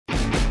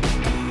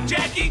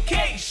Jackie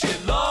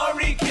Cation,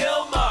 Laurie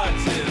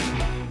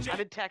Kilmartin. I'm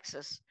in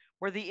Texas,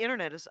 where the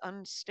internet is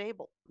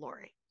unstable,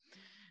 Laurie.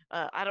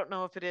 I don't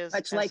know if it is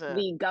much like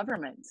the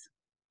government.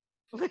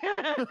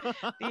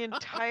 the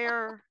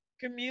entire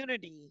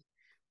community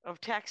of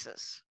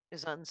Texas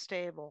is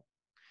unstable.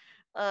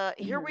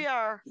 Here we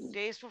are,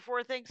 days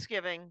before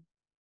Thanksgiving.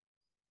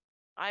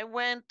 I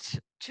went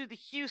to the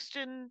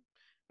Houston,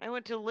 I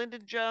went to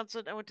Lyndon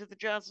Johnson, I went to the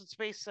Johnson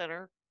Space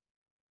Center,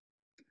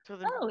 to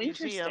the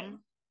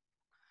museum.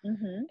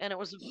 And it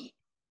was,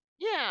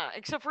 yeah,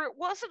 except for it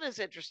wasn't as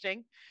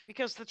interesting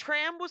because the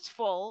tram was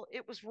full.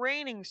 It was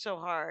raining so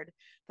hard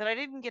that I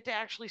didn't get to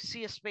actually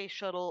see a space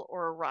shuttle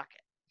or a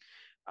rocket.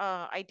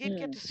 I did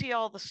get to see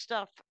all the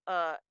stuff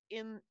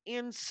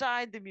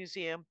inside the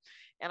museum,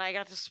 and I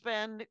got to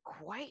spend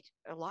quite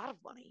a lot of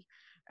money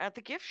at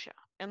the gift shop.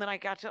 And then I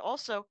got to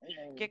also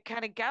get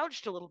kind of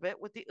gouged a little bit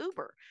with the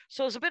Uber.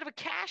 So it was a bit of a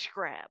cash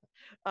grab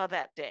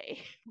that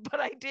day,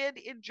 but I did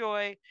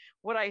enjoy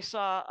what I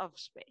saw of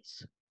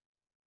space.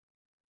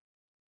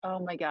 Oh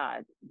my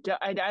God.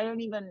 I don't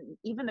even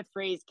the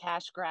phrase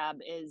cash grab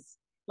is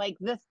like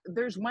this.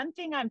 There's one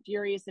thing I'm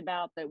furious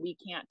about that we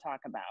can't talk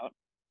about.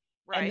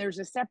 Right. And there's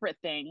a separate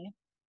thing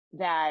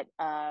that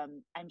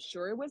I'm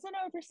sure it was an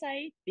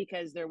oversight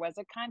because there was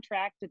a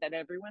contract that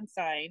everyone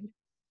signed,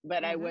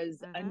 but I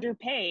was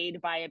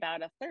underpaid by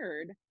about a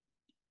third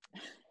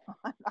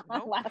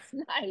last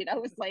night. I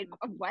was like,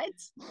 what?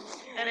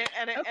 And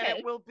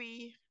it will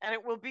be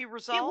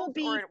resolved.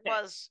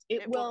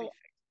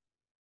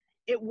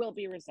 It will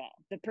be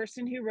resolved. The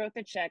person who wrote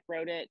the check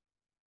wrote it,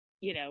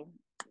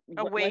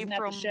 away from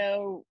the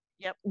show.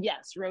 Yep.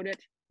 Yes, wrote it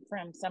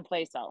from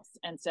someplace else,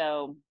 and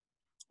so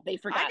they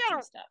forgot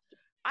some stuff.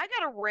 I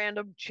got a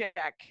random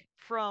check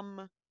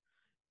from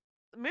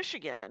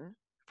Michigan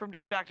from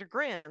Dr.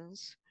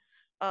 Grins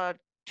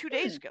 2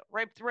 days ago,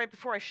 right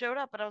before I showed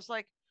up, and I was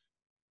like,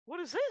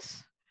 "What is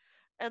this?"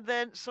 And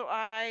then so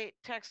I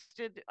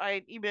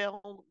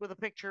emailed with a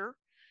picture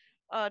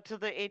to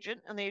the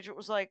agent, and the agent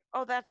was like,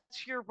 "Oh, that's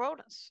your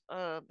bonus.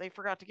 They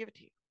forgot to give it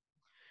to you."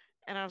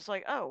 And I was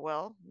like, "Oh,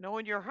 well,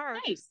 knowing your heart,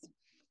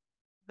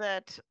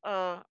 that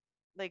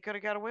they could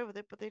have got away with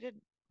it, but they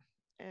didn't."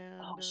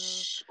 And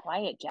shh,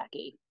 quiet,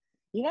 Jackie.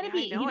 You gotta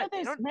be. They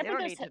don't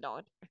need to know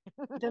it.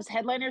 Those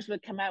headliners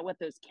would come out with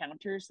those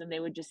counters, and they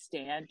would just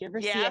stand. Do you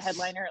ever see a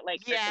headliner in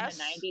the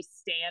 '90s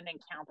stand and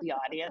count the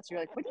audience?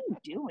 You're like, what are you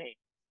doing?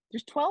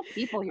 There's 12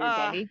 people here,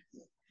 Debbie.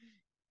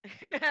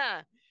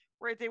 Yeah.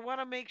 Right, they want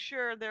to make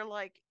sure they're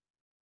like,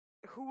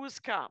 who was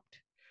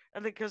comped,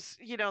 and because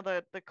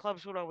the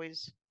clubs would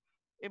always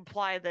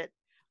imply that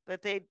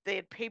they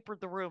had papered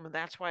the room and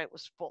that's why it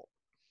was full,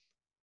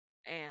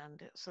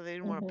 and so they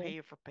didn't want to pay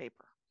you for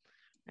paper,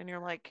 and you're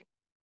like,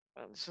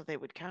 so they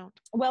would count.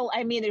 Well,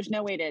 I mean, there's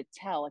no way to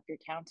tell if you're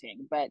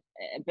counting, but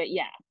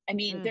yeah, I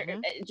mean,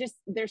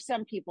 there's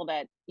some people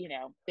that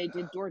they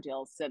did door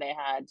deals, so they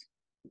had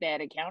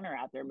a counter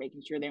out there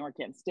making sure they weren't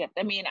getting stiffed.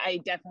 I mean, I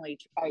definitely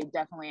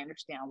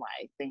understand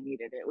why they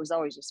needed it. It was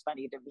always just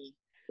funny to me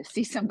to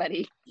see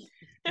somebody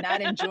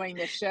not enjoying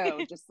the show,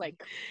 just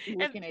like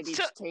looking at each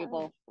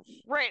table.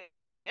 Right.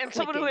 And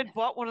someone who had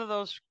bought one of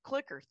those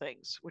clicker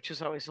things, which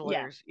is always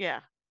hilarious. Yeah.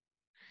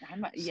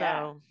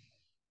 So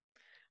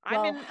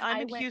I'm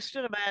in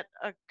Houston. I'm at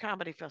a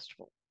comedy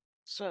festival.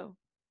 So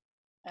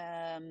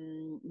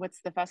what's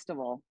the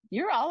festival?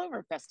 You're all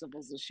over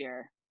festivals this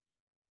year.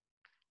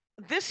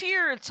 This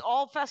year, it's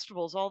all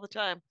festivals all the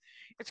time.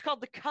 It's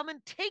called the Come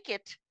and Take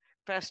It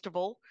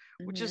Festival,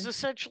 which is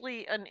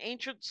essentially an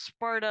ancient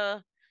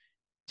Sparta,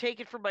 take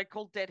it from my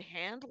cold dead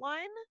hand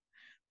line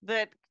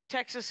that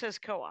Texas has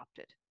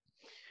co-opted.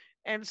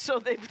 And so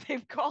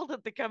they've called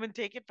it the Come and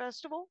Take It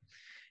Festival.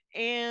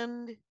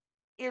 And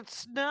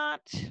it's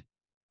not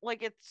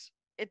like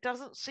it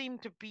doesn't seem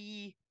to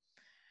be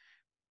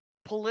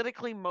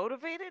politically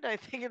motivated. I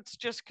think it's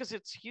just because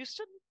it's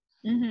Houston.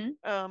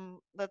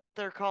 That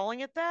they're calling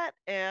it that,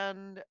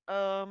 and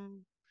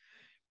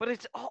but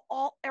it's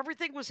all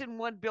everything was in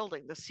one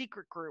building. The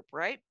secret group,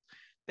 right?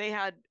 They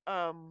had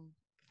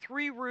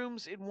 3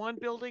 rooms in one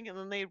building, and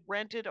then they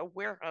rented a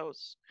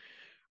warehouse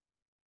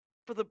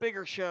for the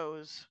bigger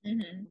shows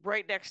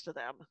right next to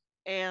them,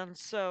 and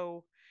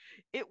so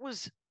it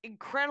was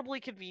incredibly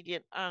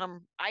convenient.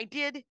 I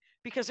did,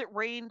 because it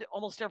rained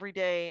almost every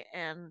day,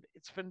 and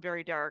it's been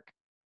very dark.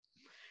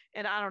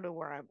 And I don't know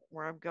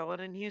where I'm going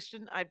in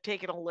Houston. I've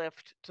taken a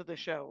Lyft to the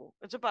show.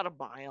 It's about a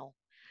mile.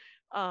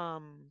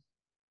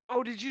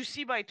 Oh, did you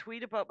see my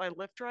tweet about my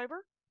Lyft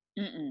driver?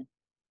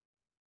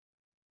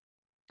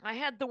 I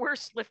had the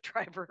worst Lyft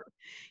driver.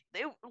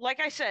 Like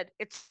I said,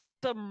 it's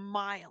a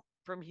mile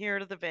from here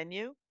to the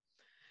venue.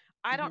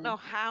 I don't know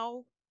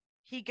how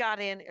he got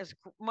in as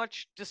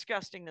much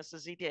disgustingness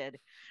as he did,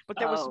 but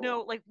there was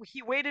no,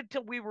 he waited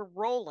till we were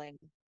rolling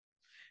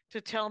to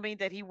tell me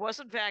that he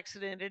wasn't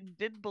vaccinated and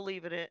didn't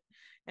believe in it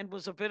and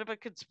was a bit of a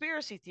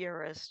conspiracy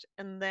theorist.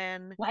 And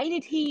then why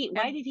did he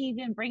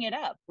even bring it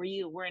up? Were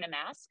you wearing a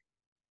mask?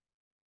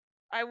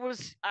 I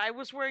was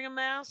wearing a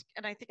mask,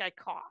 and I think I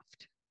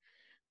coughed.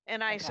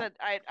 And I Okay. said,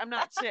 I'm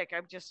not sick.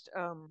 I just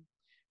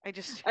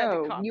had to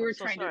Oh, cough. you I'm were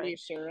so trying to sorry.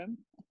 reassure him.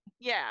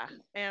 Yeah.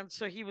 And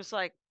so he was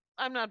like,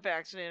 I'm not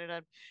vaccinated.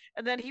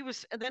 And then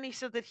he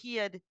said that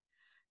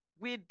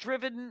we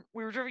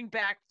were driving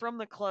back from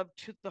the club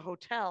to the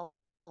hotel,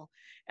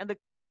 and the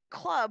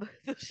club,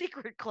 the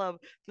secret club,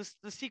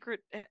 the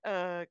secret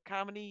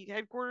comedy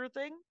headquarter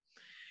thing,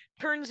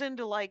 turns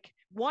into like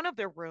one of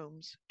their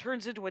rooms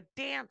turns into a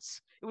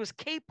dance. It was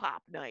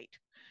K-pop night,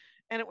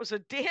 and it was a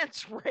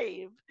dance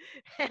rave,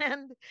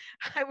 and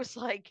I was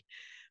like,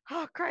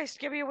 oh Christ,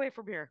 get me away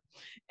from here.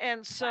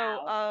 And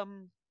so Wow.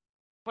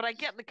 but I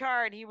get in the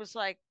car and he was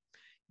like,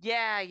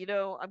 yeah,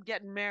 I'm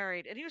getting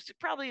married. And he was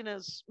probably in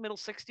his middle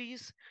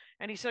 60s.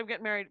 And he said, I'm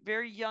getting married,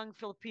 very young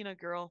Filipina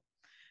girl.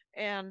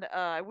 And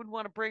I wouldn't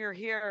want to bring her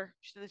here.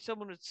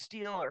 Someone would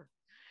steal her.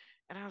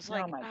 And I was Oh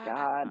like, my ah.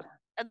 God.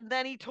 And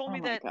then he told Oh me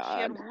my that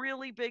she had God.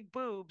 really big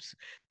boobs.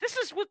 This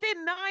is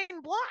within 9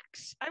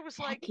 blocks. I was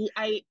Heck,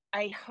 like,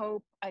 I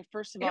hope,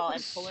 first of it all, I'm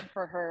was pulling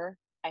for her.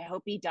 I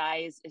hope he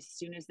dies as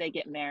soon as they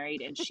get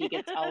married and she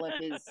gets all of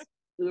his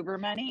Uber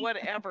money.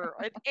 whatever.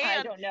 I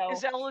And don't know.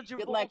 is Good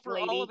eligible luck, for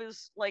all of lady.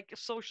 his like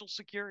social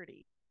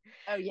security.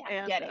 Oh yeah,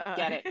 And get it,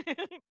 get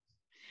it.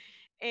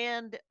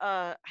 and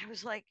I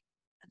was like,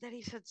 then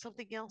he said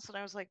something else, and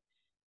I was like,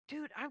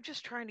 dude, I'm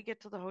just trying to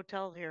get to the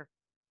hotel here.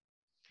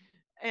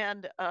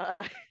 And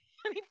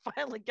and he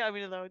finally got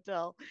me to the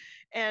hotel.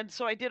 And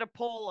so I did a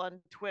poll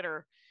on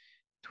Twitter.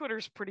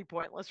 Twitter's pretty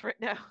pointless right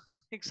now,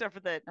 except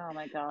for that Oh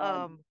my God.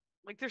 um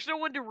like there's no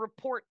one to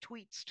report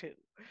tweets to.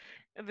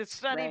 And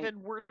it's not Right.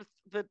 even worth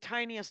the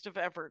tiniest of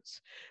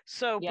efforts.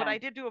 So, but Yeah. I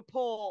did do a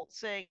poll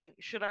saying,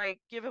 should I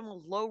give him a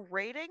low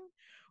rating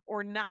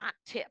or not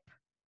tip?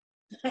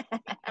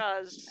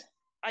 Because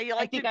I I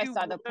like to think I do saw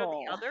one the or the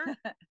poll. other.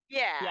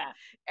 Yeah.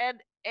 Yeah.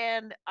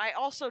 And I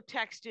also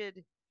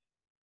texted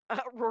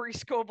Rory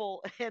Scoble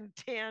and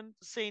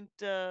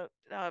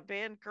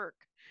Van Kirk,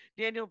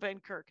 Daniel Van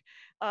Kirk,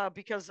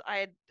 because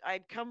I'd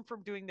come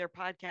from doing their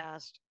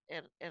podcast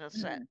in a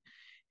set, Mm.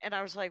 and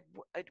I was like,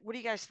 what do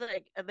you guys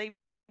think? And they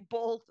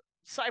both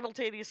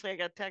simultaneously, I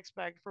got text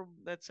back from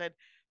that said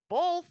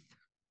both.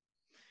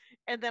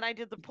 And then I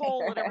did the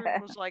poll, and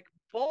everyone was like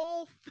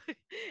both.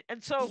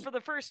 And so for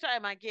the first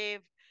time, I gave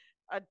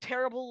a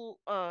terrible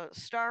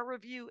star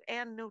review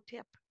and no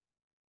tip.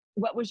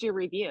 What was your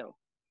review?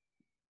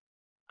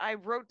 I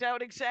wrote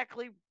down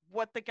exactly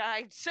what the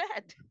guy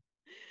said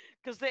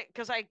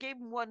because I gave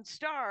him 1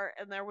 star,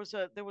 and there was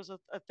a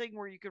thing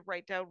where you could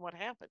write down what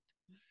happened,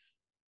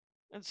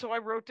 and so I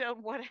wrote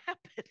down what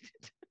happened.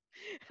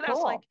 And I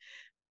was like,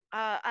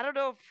 Cool. I don't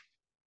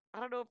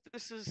know if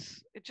this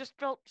is. It just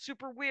felt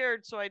super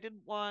weird, so I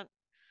didn't want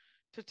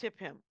to tip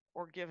him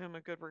or give him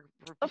a good Of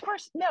review.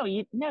 course,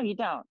 you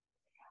don't.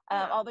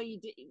 No, Although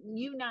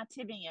you not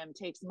tipping him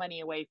takes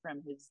money away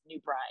from his new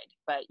bride,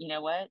 but you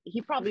know what?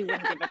 He probably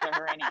wouldn't give it to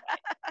her anyway.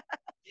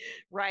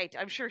 right.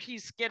 I'm sure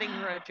he's getting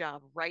her a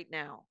job right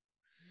now.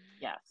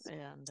 Yes.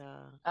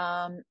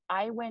 And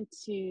I went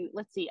to,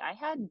 let's see, I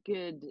had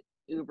good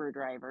Uber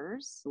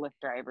drivers, Lyft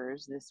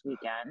drivers this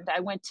weekend. I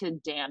went to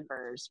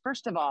Danvers.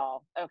 First of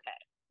all, okay.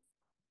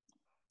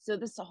 So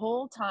this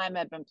whole time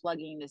I've been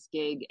plugging this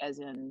gig as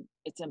in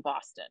it's in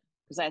Boston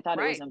because I thought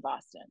it was right, in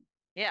Boston.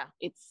 yeah,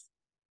 It's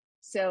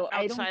so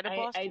outside of I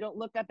Boston. don't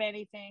look up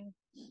anything.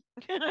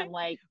 I'm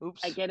like, I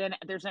Oops. get in,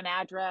 there's an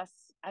address.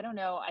 I don't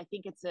know. I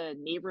think it's a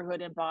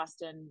neighborhood in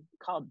Boston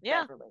called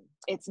Yeah. Beverly.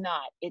 It's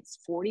not. It's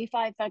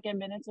 45 fucking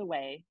minutes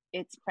away.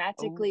 It's Oh.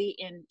 practically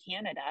in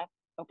Canada.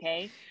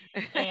 Okay.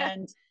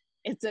 And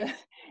it's a,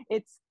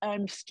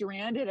 I'm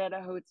stranded at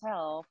a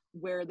hotel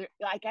where there,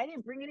 like, I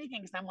didn't bring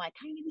anything because I'm like,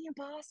 I'm going to be in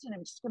Boston.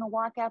 I'm just going to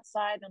walk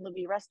outside and there'll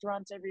be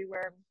restaurants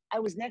everywhere. I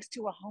was next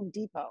to a Home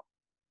Depot.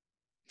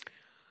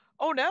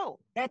 Oh no.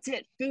 That's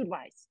it, food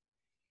wise.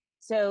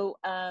 So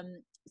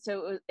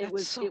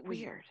That's so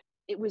weird.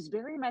 it was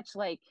very much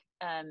like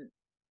I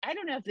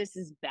don't know if this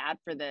is bad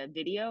for the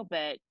video,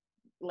 but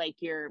like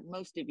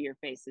most of your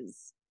face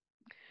is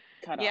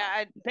cut Yeah,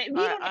 off. But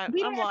we I'm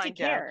don't have to lying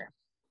down. care.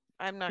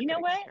 I'm not You know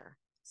gonna what? care.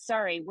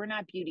 Sorry, we're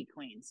not beauty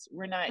queens.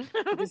 We're not,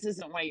 this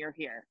isn't why you're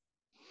here.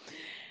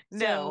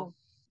 No.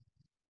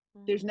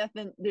 So there's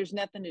nothing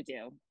to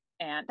do.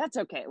 And that's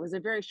okay. It was a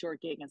very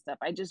short gig and stuff.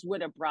 I just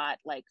would have brought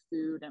like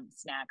food and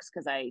snacks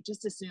because I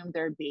just assumed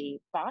there'd be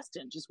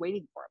Boston just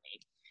waiting for me.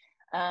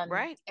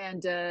 Right.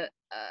 And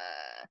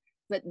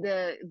but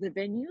the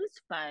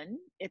venue's fun.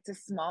 It's a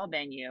small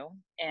venue,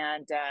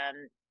 and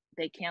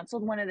they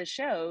canceled one of the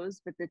shows,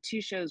 but the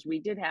 2 shows we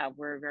did have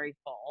were very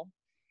full.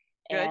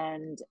 Good.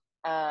 And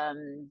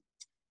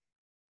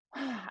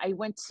I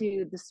went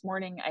to this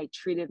morning. I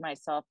treated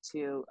myself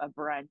to a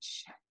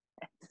brunch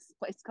at this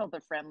place called the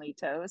Friendly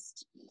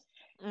Toast,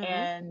 Mm-hmm.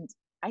 and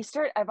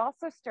I've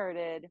also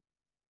started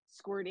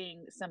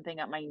squirting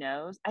something up my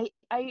nose.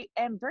 I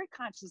am very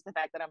conscious of the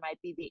fact that I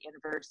might be the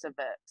inverse of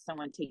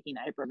someone taking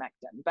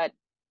ivermectin, but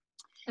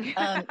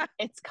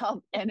it's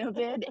called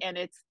Enovid, and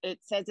it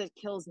says it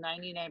kills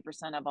 99%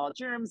 of all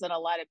germs, and a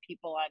lot of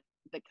people on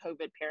the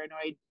COVID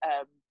paranoid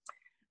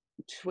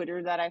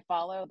Twitter that I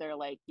follow, they're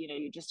like,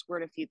 you just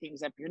squirt a few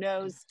things up your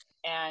nose,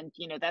 and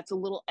that's a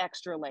little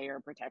extra layer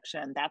of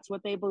protection. That's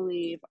what they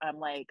believe. I'm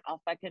like,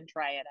 I'll fucking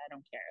try it. I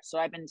don't care. So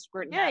I've been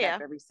squirting that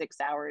up every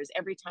 6 hours,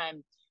 every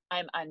time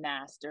I'm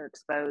unmasked or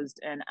exposed,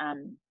 and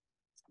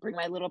bring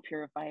my little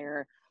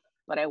purifier.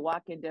 But I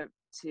walk into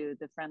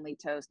the Friendly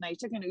Toast. Now, you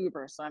took an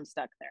Uber, so I'm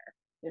stuck there.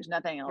 There's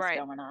nothing else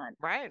going on.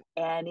 Right.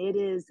 And it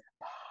is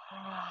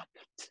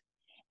packed.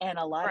 And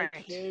a lot of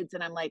kids,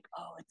 and I'm like,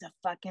 oh, it's a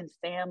fucking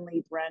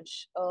family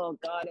brunch. Oh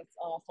God, it's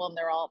awful. And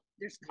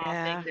there's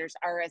coughing, there's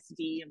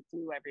RSV and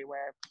flu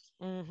everywhere.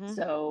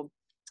 So,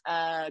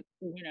 I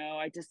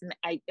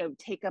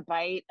take a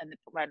bite and then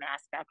put my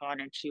mask back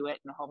on and chew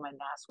it and hold my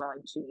mask while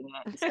I'm chewing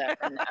it and stuff.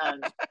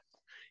 And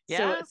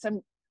so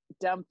some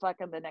dumb fuck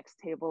on the next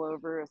table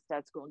over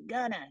starts going,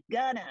 gonna,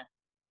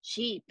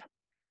 sheep,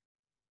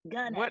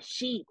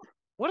 sheep.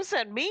 What does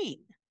that mean?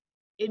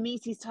 It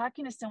means he's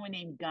talking to someone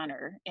named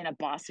Gunner in a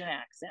Boston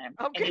accent,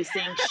 and he's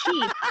saying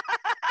sheep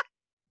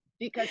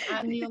because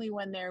I'm the only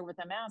one there with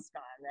a mask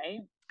on,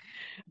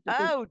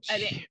 right?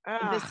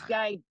 This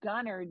guy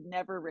Gunner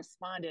never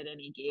responded,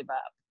 and he gave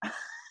up.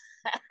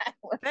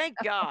 Thank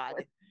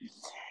God.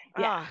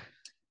 Yeah.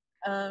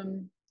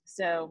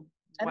 So,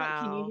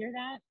 can you hear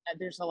that?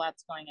 There's a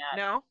lot's going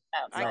on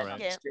outside on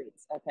the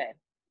streets. Okay,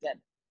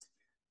 good.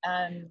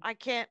 I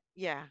can't.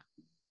 Yeah.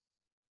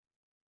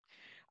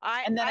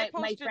 And then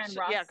my friend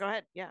Ross. Yeah, go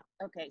ahead. Yeah.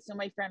 Okay, so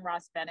my friend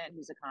Ross Bennett,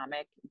 who's a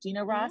comic. Do you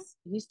know Ross?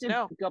 He used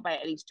to go by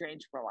Eddie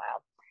Strange for a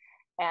while,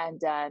 and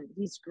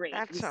he's great.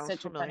 He's such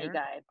familiar. A funny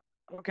guy.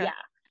 Okay. Yeah,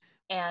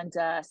 and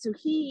so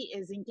he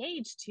is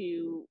engaged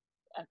to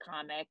a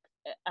comic,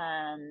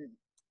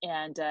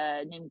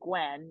 named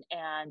Gwen,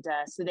 and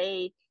so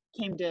they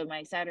came to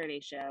my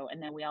Saturday show,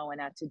 and then we all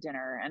went out to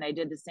dinner, and I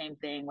did the same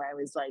thing where I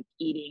was like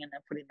eating and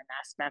then putting the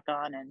mask back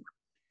on, and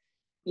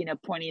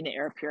pointing the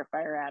air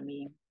purifier at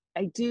me.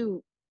 I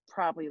do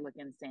probably look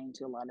insane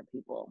to a lot of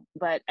people,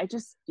 but I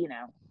just, it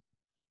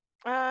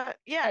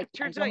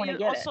turns out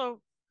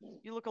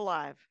you look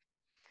alive.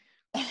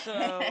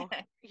 So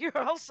you're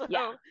also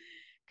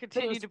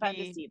continue to fun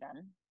to see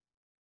them.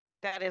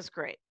 That is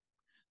great.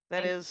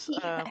 That is.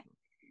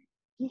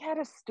 He had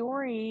a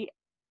story.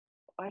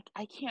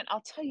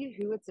 I'll tell you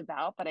who it's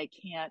about, but I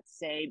can't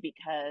say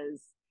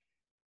because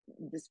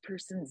this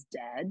person's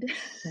dead.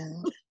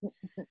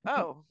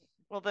 Oh.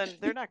 Well, then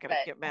they're not going to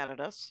get mad at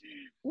us.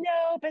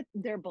 No, but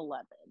they're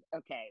beloved.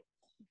 Okay.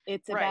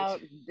 It's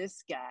about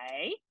this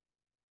guy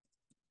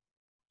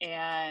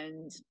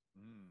and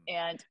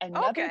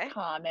another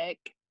comic.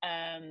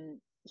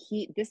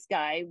 This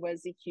guy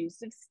was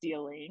accused of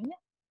stealing.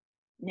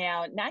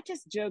 Now, not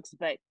just jokes,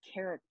 but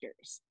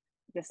characters.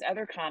 This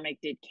other comic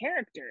did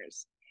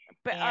characters.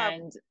 But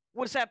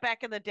was that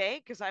back in the day?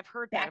 Because I've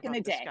heard that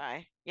about this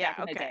guy. Yeah. Back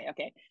in the day.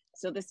 Okay.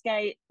 So this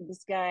guy,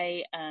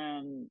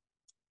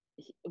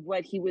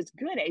 what he was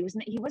good at,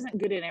 he wasn't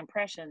good at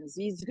impressions.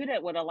 He's good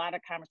at what a lot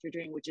of comics are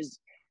doing, which is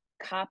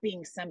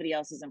copying somebody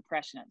else's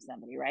impression of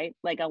somebody, right?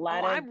 Like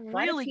I'm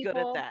really good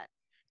at that.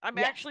 I'm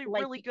actually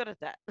really good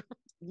at that.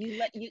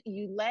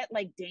 you let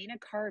like Dana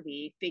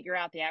Carvey figure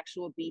out the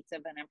actual beats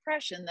of an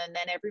impression, then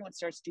everyone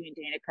starts doing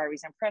Dana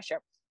Carvey's impression.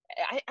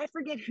 I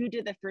forget who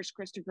did the first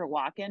Christopher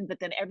Walken, but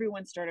then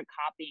everyone started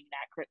copying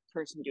that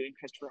person doing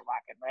Christopher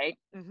Walken, right?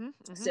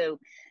 So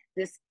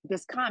this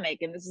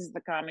comic, and this is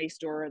the Comedy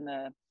Store in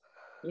the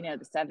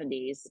the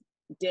 70s,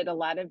 did a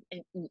lot of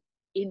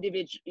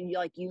individual,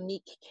 like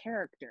unique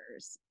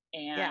characters.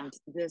 And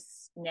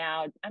this,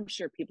 now I'm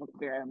sure people can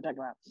figure out what I'm talking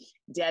about,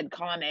 dead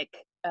comic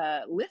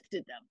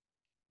lifted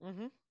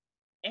them.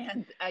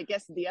 And I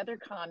guess the other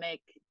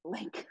comic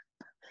like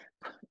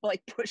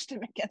pushed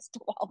him against a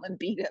wall and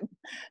beat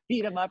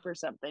him up or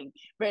something.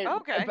 But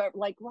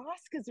like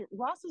Ross, because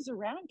Ross was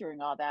around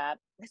during all that.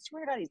 I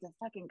swear to God, he's a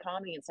fucking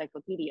comedy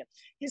encyclopedia.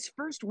 He and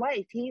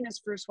his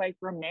first wife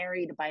were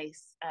married by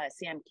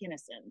Sam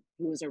Kinison,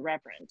 who was a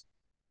reverend.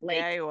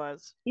 He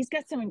was. He's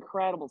got some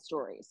incredible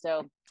stories.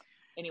 So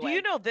anyway, do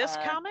you know this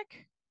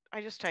comic?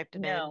 I just typed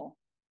it in.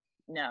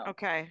 No.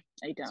 Okay.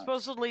 I don't.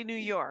 Supposedly New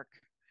York.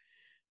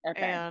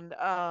 Okay.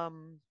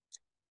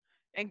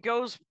 And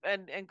goes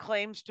and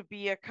claims to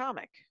be a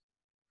comic.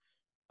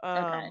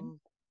 And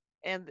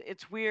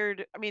it's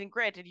weird. I mean,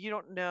 granted, you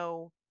don't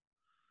know.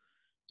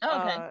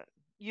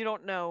 You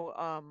don't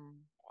know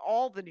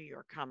all the New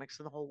York comics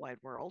in the whole wide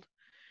world,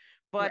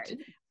 but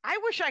I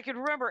wish I could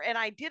remember, and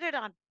I did it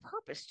on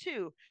purpose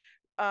too.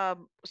 A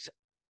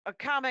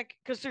comic,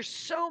 because there's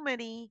so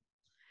many.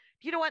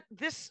 You know what?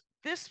 This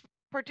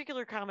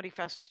particular comedy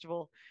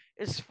festival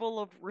is full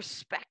of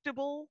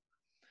respectable,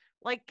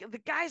 like the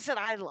guys that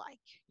I like,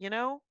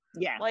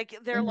 like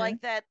they're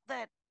like that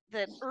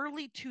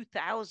early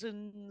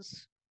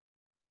 2000s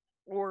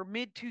or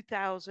mid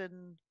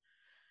 2000,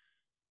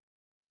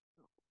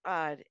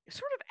 sort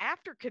of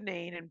after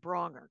Kinane and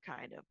Bronger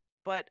kind of,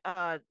 but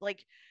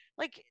like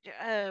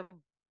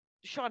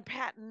Sean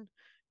Patton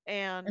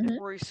and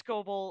Rory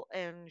Scovel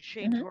and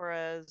Shane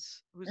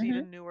Torres, who's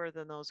even newer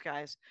than those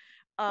guys.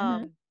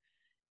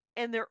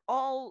 And they're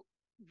all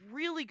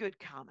really good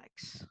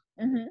comics.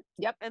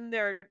 Yep. and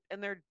they're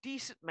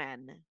decent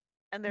men,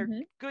 and they're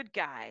good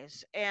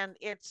guys, and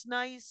it's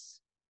nice.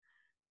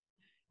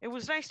 It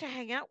was nice to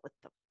hang out with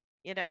them,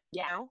 you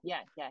know,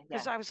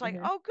 because I was like,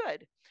 oh,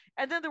 good.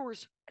 And then there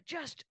was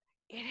just,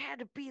 it had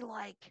to be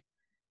like,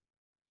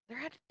 there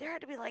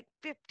had to be like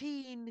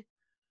 15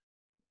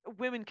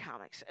 women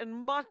comics,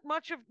 and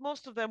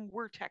most of them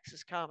were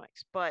Texas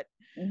comics, but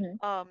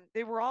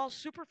they were all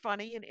super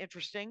funny and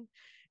interesting,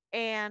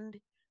 and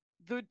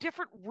the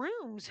different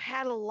rooms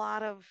had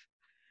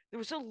there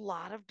was a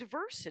lot of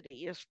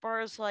diversity as far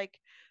as like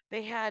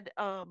they had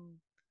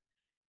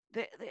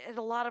they had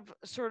a lot of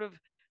sort of,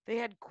 they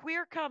had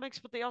queer comics,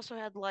 but they also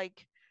had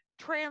like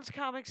trans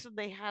comics, and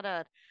they had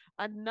a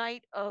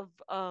night of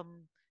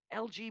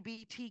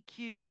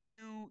LGBTQ,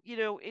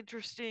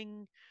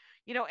 interesting,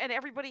 and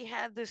everybody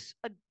had this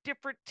a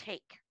different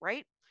take,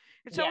 right?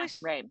 It's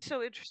always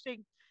so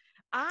interesting.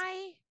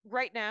 I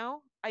right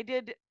now I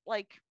did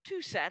like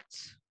 2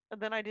 sets, and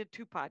then I did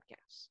 2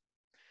 podcasts.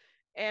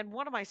 And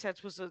one of my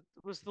sets was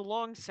the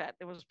long set.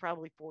 It was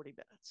probably 40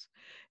 minutes.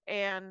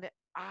 And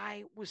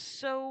I was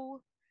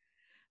so,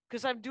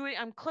 because I'm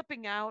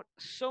clipping out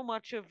so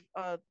much of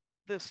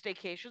the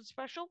staycation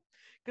special,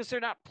 because they're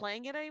not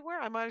playing it anywhere.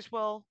 I might as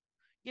well,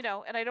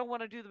 and I don't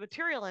want to do the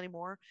material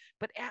anymore.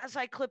 But as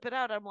I clip it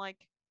out, I'm like,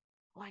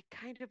 well, I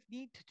kind of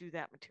need to do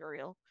that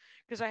material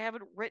because I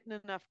haven't written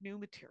enough new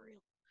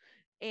material.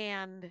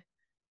 And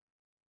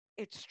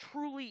it's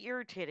truly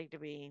irritating to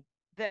me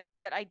that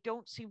I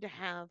don't seem to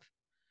have.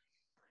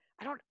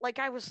 I don't like,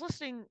 I was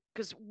listening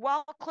because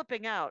while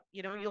clipping out,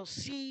 you'll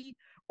see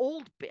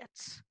old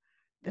bits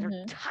that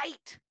are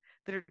tight,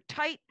 they're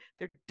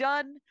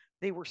done,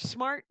 they were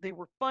smart, they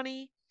were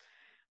funny.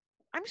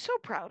 I'm so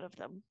proud of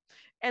them.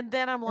 And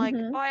then I'm like,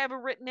 oh, I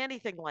haven't written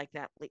anything like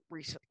that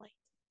recently,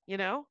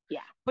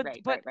 Yeah. But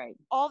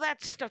all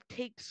that stuff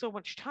takes so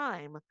much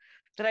time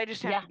that I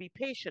just have to be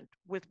patient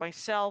with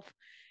myself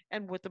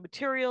and with the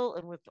material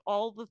and with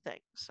all the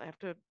things.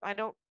 I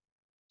don't,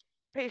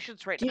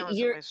 patience right now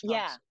isn't my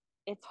strong suit.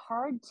 It's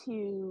hard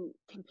to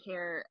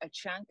compare a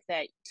chunk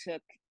that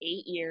took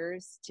 8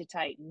 years to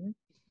tighten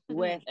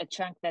with a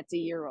chunk that's a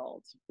year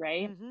old,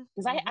 right?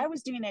 Because I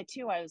was doing that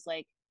too. I was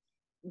like,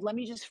 let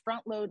me just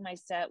front load my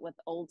set with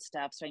old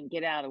stuff so I can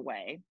get out of the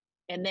way,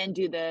 and then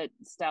do the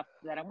stuff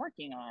that I'm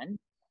working on.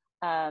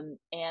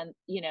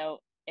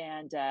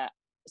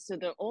 So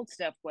the old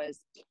stuff was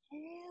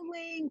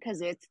killing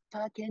because it's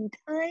fucking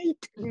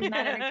tight. There's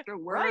not an extra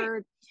word.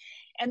 Right.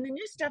 And the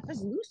new stuff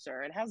is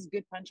looser. It has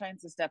good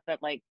punchlines and stuff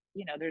that, like,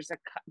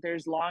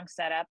 there's long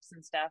setups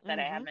and stuff that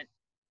I haven't,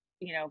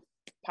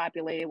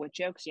 populated with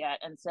jokes yet.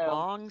 And so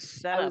long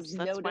setups.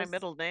 That's my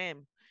middle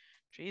name.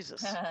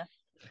 Jesus.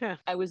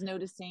 I was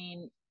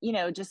noticing,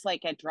 just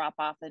like a drop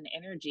off in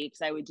energy,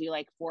 because I would do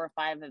like 4 or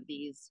 5 of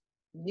these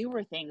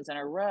newer things in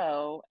a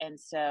row. And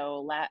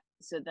so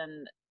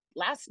then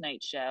last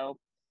night's show,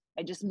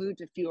 I just moved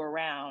a few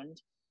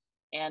around,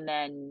 and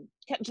then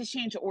just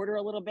change the order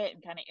a little bit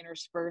and kind of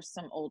intersperse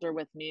some older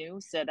with new,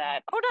 so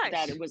that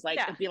that it was like,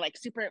 it'd be like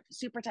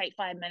super tight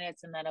 5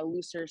 minutes, and then a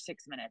looser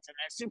 6 minutes, and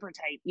then a super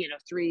tight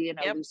 3, and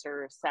a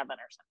looser 7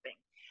 or something.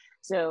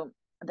 So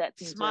that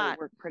seems to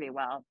work pretty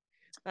well.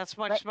 That's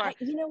much smart.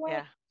 You know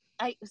what?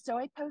 I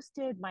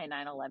posted my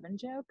 9/11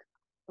 joke.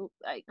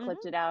 I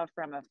clipped it out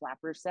from a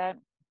flapper set.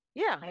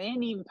 Yeah. I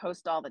didn't even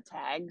post all the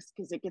tags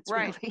because it gets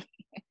really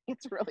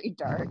it's really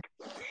dark.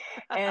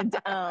 And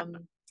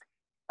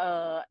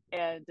so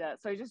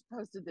I just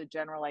posted the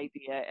general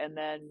idea, and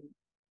then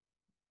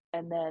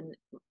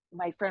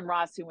my friend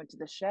Ross, who went to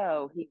the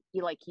show, he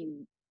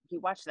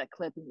watched that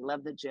clip and he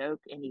loved the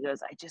joke, and he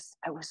goes,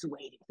 I was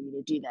waiting for you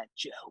to do that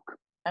joke.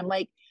 I'm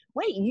like,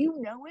 wait,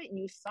 you know it,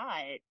 you saw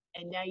it,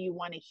 and now you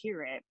want to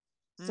hear it.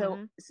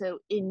 So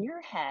in your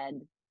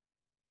head,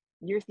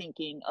 you're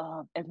thinking,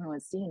 oh,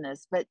 everyone's seen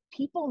this, but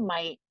people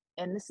might,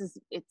 and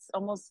it's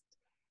almost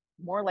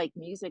more like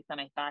music than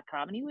I thought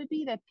comedy would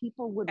be, that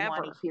people would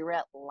want to hear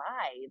it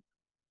live.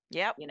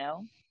 Yep.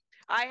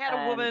 I had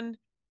a woman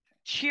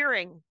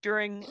cheering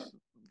during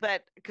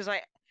that, because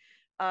I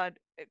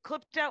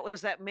clipped out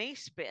was that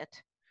Mace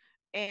bit,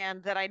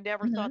 and that I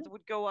never thought that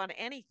would go on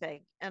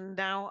anything. And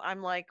now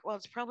I'm like, well,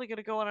 it's probably going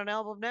to go on an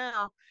album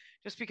now,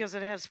 just because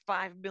it has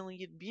 5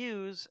 million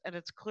views and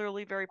it's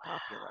clearly very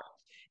popular.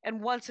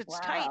 And once it's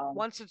tight,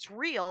 once it's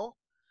real,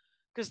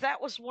 because that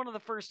was one of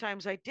the first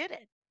times I did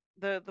it,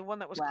 the one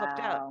that was clipped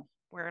out,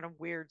 wearing a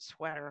weird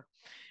sweater.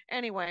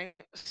 Anyway,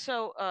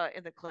 so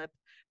in the clip,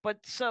 but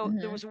so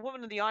there was a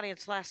woman in the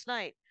audience last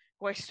night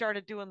who I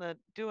started doing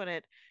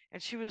it,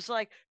 and she was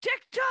like,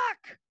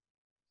 TikTok.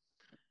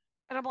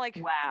 And I'm like,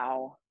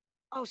 wow.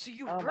 Oh, so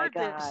you've heard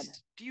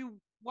this. Do you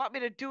want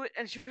me to do it?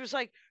 And she was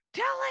like,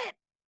 tell it.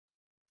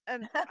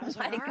 And I was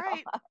like, all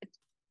right.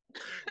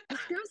 This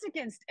goes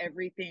against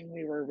everything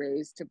we were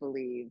raised to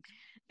believe.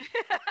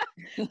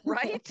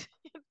 Right?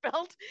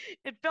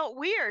 It felt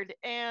weird.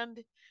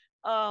 And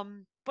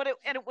but it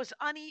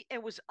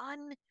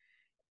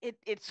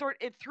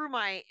threw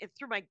my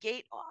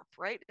gate off,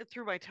 right? It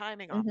threw my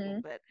timing off a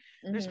little bit.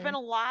 There's been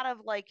a lot of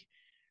like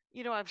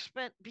I've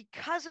spent,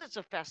 because it's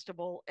a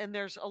festival and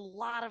there's a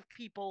lot of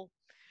people,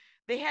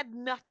 they had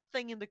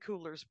nothing in the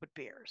coolers but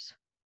beers.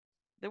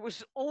 There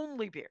was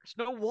only beers,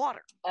 no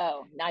water.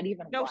 Oh, not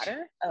even No,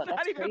 water? Oh, not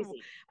that's even.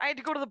 crazy. I had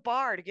to go to the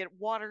bar to get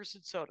waters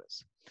and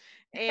sodas,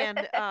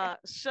 and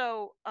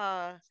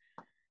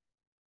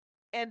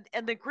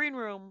and the green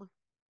room,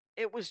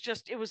 it was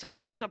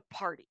a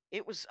party.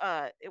 It was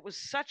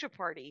such a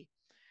party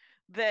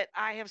that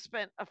I have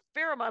spent a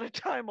fair amount of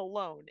time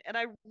alone, and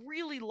I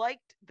really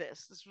liked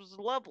this. This was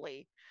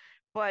lovely,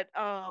 but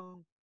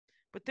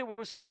there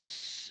was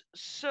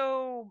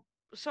so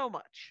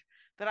much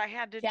that I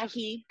had to just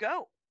Jackie,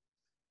 go.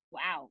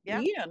 wow. Well, Yeah.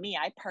 you know me,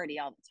 I party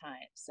all the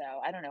time. So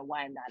I don't know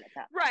why I'm not at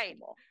that Right.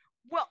 festival.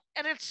 Well,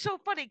 and it's so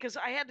funny because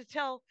I had to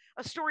tell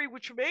a story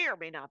which may or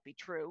may not be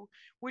true,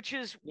 which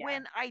is Yeah.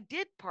 when I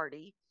did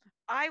party,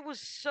 I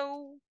was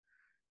so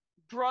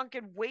drunk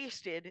and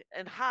wasted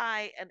and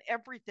high and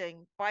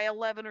everything by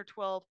 11 or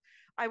 12,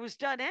 I was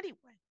done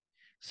anyway.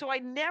 So I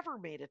never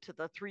made it to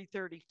the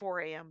 3:30,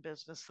 4 a.m.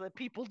 business that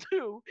people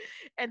do.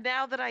 And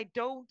now that I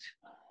don't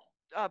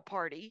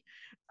party,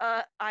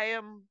 I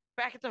am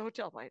back at the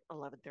hotel by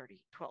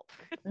 11:30, 12,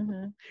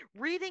 Mm-hmm.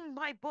 reading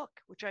my book,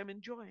 which I'm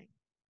enjoying.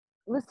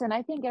 Listen,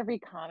 I think every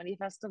comedy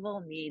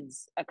festival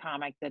needs a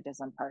comic that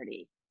doesn't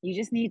party. You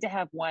just need to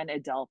have one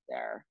adult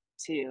there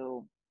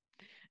to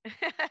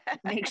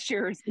make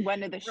sure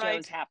one of the shows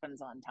Right.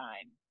 happens on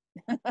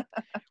time.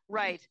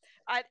 Right.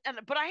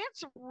 But I had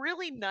some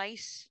really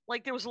nice,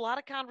 like there was a lot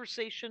of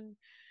conversation,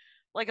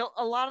 like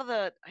a lot of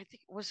I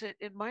think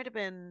it might have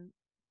been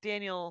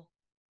Daniel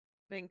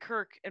Van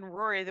Kirk and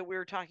Rory that we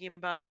were talking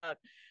about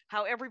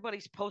how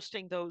everybody's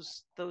posting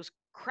those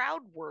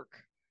crowd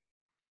work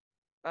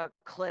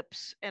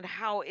clips and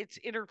how it's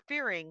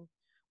interfering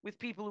with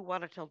people who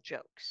want to tell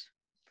jokes.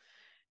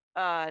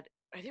 I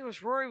think it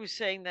was Rory was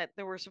saying that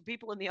there were some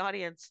people in the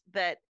audience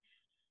that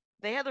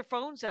they had their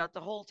phones out the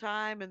whole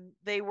time and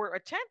they were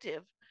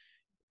attentive,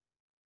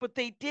 but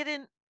they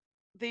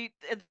they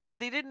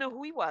didn't know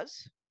who he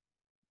was.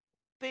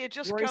 They had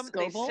just Rory come.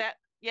 They Scovel? sat.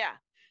 Yeah,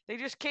 they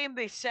just came.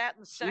 They sat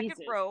in the second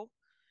Jesus. row,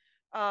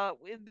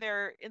 in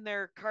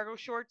their cargo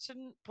shorts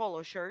and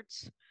polo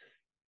shirts,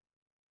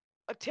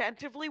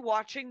 attentively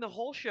watching the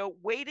whole show,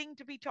 waiting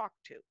to be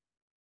talked to.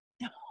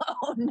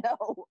 Oh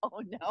no.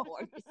 Oh no.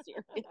 Are you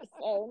serious?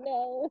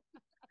 Oh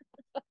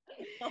no.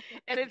 Oh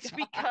And it's God.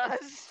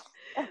 because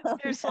Oh,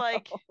 there's no.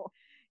 like,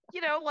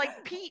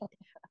 like Pete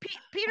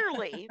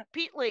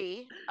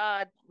Lee,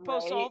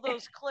 posts all Right.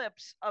 those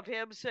clips of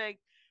him saying,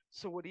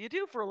 "So what do you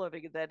do for a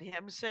living?" And then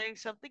him saying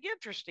something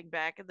interesting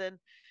back, and then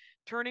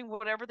turning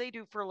whatever they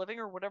do for a living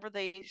or whatever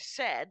they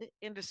said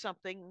into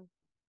something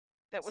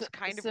that was So,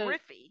 kind of so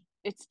riffy.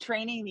 it's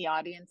training the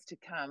audience to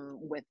come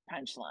with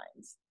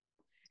punchlines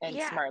and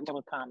Yeah, smart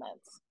little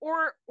comments.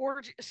 or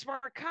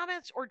smart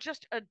comments, or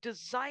just a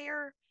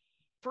desire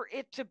for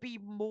it to be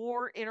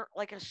more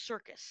like a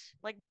circus,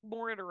 like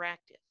more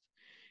interactive.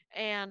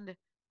 And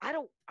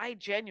I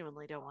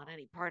genuinely don't want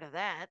any part of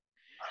that.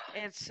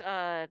 It's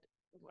I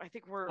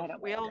think I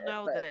don't we mind all it,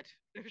 know but that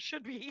there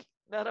should be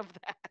none of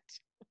that.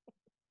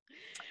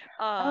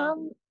 Uh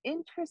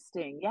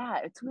interesting. Yeah,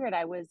 it's weird.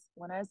 I was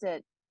when I was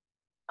at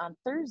on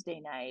Thursday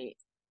night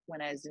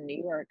when I was in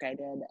New York, I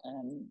did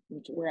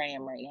where I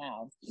am right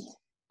now.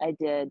 I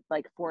did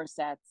like 4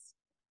 sets,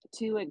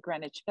 2 at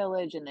Greenwich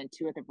Village and then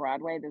 2 at the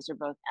Broadway. Those are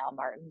both Al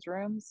Martin's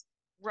rooms.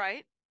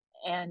 right.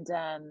 And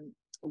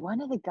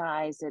one of the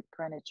guys at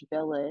Greenwich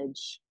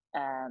Village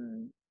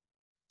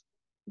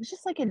was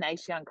just like a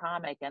nice young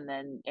comic. And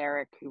then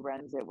Eric, who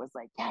runs it, was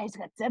like, "Yeah, he's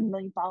got 7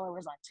 million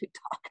followers on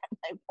TikTok." I'm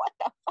like, "What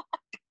the fuck?"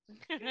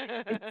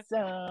 It's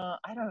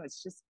I don't know,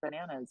 it's just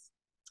bananas.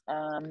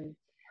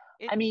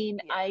 I mean,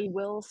 Yeah. I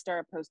will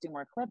start posting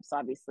more clips,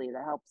 obviously,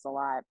 that helps a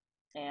lot.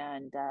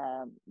 And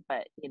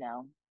but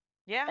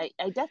Yeah.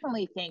 I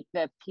definitely think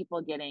that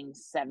people getting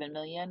 7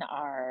 million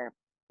are,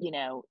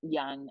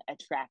 young,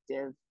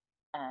 attractive,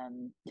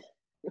 um,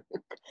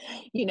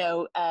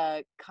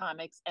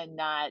 comics and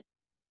not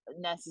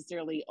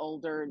necessarily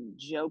older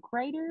joke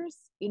writers.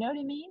 You know what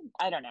I mean?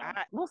 I don't know.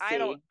 We'll I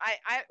don't see.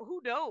 I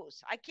who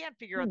knows? I can't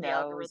figure Who out the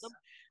knows? algorithm.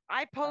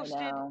 I I posted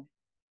know.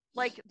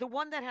 like the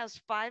one that has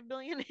 5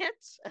 million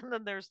hits, and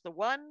then there's the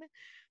one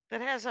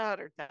that has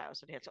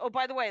 100,000 hits. Oh,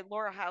 by the way,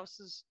 Laura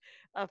House's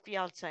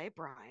fiance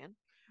Brian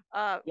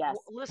Yes.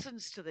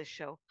 listens to this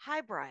show.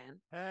 Hi, Brian.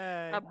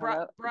 Hey.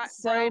 Hello. Brian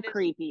So is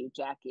creepy,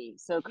 Jackie.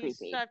 So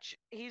creepy.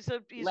 he's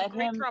a Let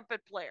great him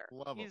trumpet player.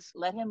 Love him.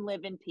 let him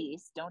live in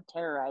peace. Don't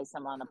terrorize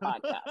him on the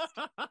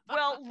podcast.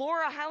 Well,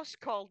 Laura House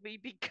called me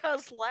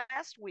because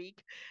last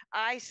week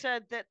I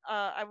said that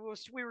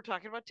we were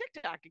talking about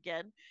TikTok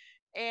again,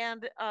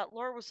 and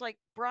Laura was like,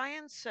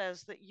 "Brian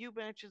says that you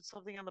mentioned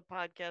something on the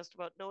podcast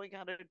about knowing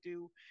how to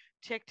do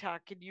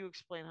TikTok. Can you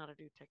explain how to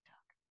do TikTok?"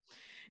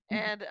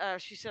 And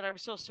she said, "I'm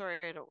so sorry,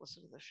 I don't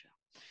listen to the show."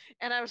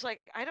 And I was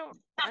like, I don't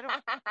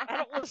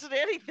listen to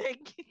anything.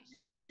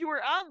 You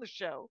were on the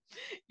show,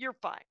 you're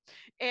fine."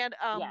 And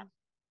Yeah.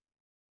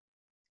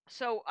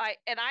 so I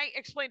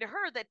explained to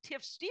her that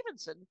Tiff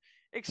Stevenson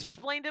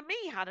explained to me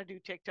how to do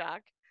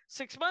TikTok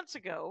 6 months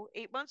ago,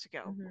 8 months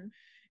ago. Mm-hmm.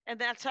 And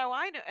that's how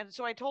I know. And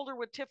so I told her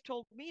what Tiff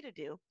told me to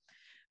do.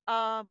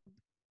 Um,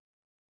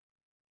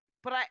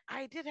 but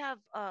I did have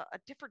a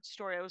different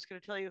story I was going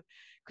to tell you.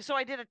 So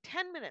I did a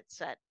 10-minute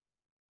set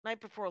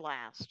night before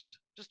last,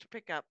 just to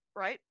pick up,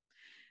 right?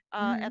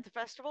 Mm-hmm. At the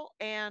festival.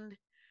 And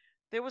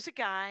there was a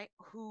guy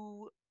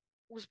who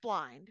was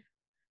blind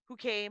who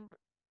came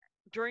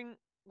during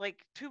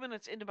like 2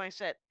 minutes into my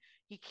set.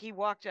 He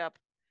walked up,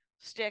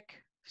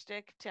 stick,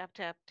 tap,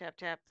 tap, tap,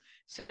 tap,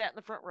 sat in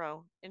the front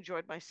row,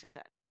 enjoyed my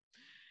set.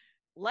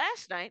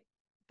 Last night,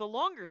 the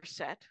longer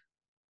set,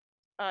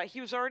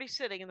 he was already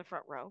sitting in the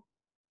front row,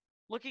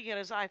 looking at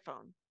his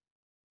iPhone.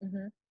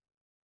 Mm-hmm.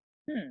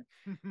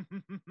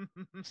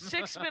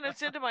 6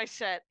 minutes into my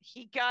set,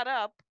 he got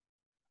up,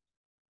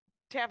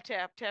 tap,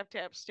 tap, tap,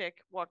 tap, stick,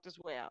 walked his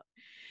way out.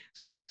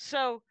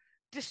 So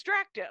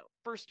distracto,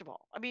 first of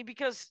all. I mean,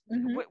 because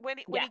Mm-hmm. when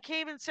Yeah. he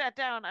came and sat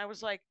down, I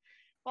was like,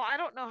 well, I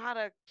don't know how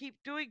to keep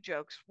doing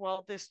jokes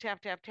while this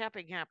tap, tap,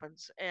 tapping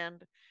happens.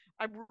 And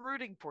I'm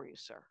rooting for you,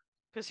 sir.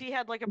 Because he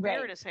had like a beer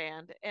in Right. his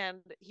hand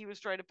and he was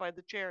trying to find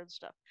the chair and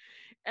stuff.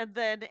 And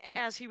then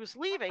as he was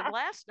leaving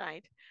last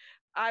night,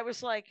 I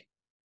was like,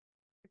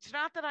 it's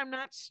not that I'm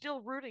not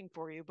still rooting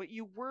for you, but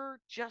you were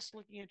just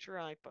looking at your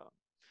iPhone.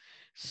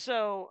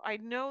 So I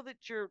know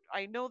that you're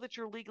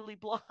legally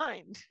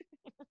blind,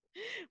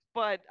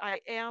 but I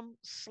am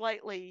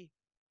slightly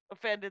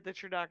offended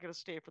that you're not going to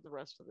stay for the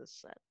rest of this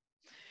set.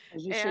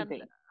 As you should And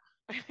be.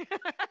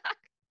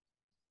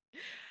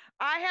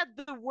 I had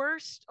the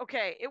worst.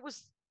 Okay,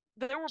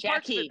 there were parts of it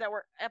Jackie, that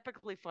were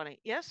epically funny.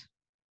 Yes.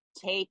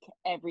 take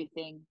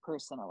everything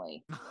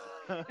personally.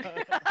 That's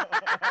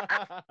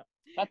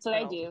That's what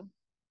I do.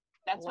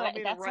 That's Allow me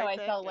to that's how write I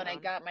that felt when I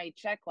down. got my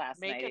check last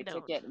Make night. a I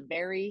took note. it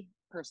very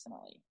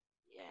personally.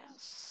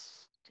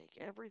 Yes. Take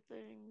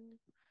everything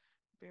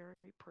very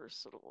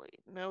personally.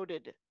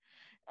 Noted.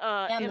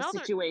 And In the other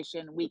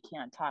situation we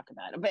can't talk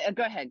about it. But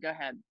go ahead. Go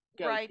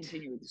right.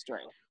 continue with the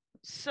story.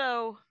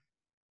 So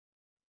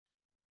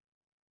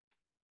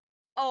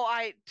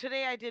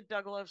today I did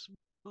Doug Loves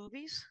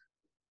Movies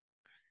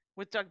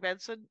with Doug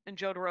Benson and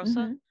Joe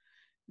DeRosa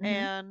Mm-hmm.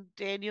 and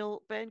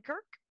Daniel Van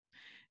Kirk.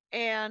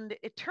 And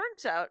it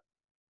turns out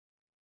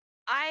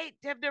I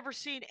have never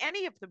seen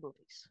any of the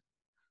movies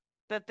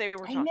that they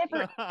were talking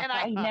about. And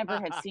I never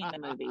had seen the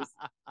movies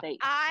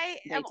I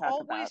am talk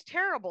always about.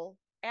 terrible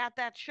at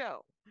that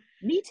show.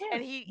 Me too.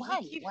 And he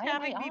keeps Why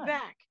having am I me on?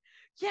 back.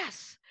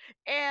 Yes.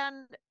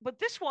 But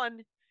this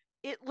one,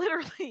 it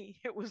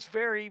was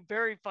very,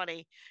 very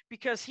funny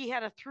because he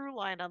had a through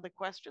line on the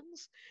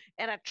questions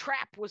and a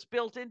trap was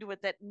built into it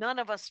that none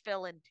of us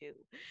fell into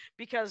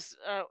because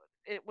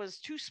it was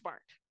too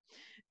smart.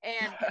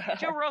 And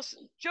Joe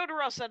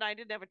DeRosa and I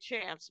didn't have a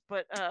chance,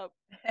 but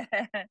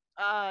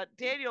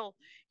Daniel,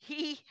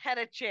 he had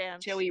a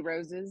chance. Joey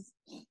Roses.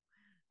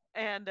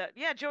 And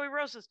yeah, Joey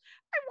Roses.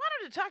 I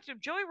wanted to talk to him.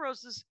 Joe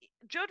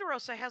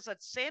DeRosa has a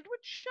sandwich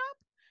shop.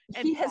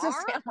 And he has a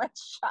sandwich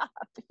shop.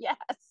 Yes.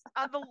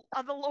 On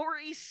the Lower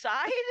East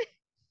Side.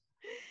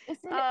 Is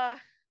it somehow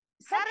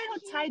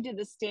tied to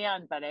the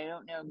stand, but I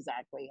don't know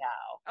exactly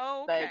how.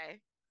 Oh, okay.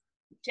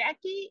 But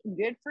Jackie,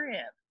 good for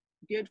him.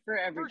 Good for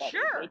everybody. For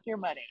sure. Make your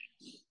money.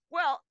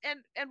 Well, and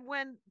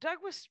when Doug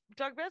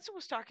Benson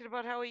was talking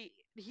about how he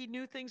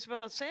knew things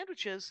about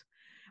sandwiches,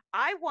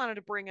 I wanted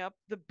to bring up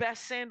the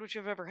best sandwich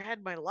I've ever had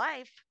in my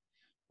life,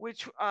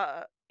 which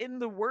in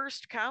the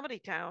worst comedy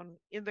town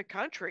in the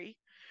country,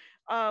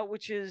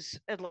 which is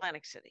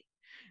Atlantic City.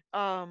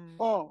 They're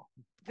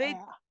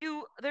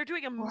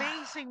doing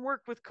amazing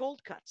work with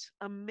cold cuts.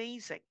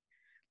 Amazing.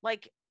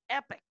 Like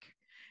epic.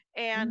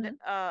 And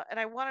and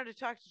I wanted to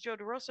talk to Joe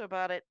DeRosa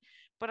about it,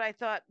 but I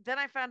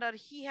found out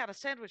he had a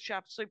sandwich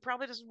shop, so he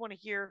probably doesn't want to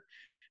hear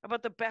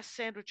about the best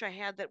sandwich I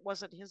had that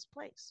wasn't his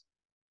place.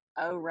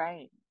 Oh,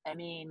 right. I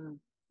mean,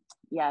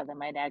 yeah, that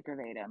might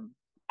aggravate him.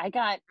 I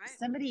got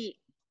somebody.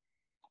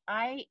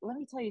 Let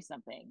me tell you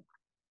something.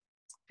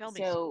 Tell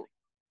me something.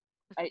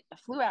 I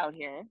flew out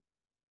here.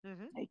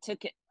 Mm-hmm. I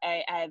took it.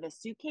 I have a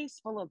suitcase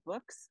full of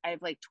books. I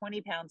have like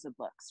 20 pounds of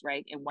books,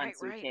 right, in one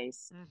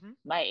suitcase. Right. Mm-hmm.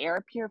 My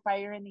air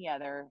purifier in the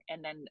other,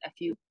 and then a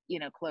few,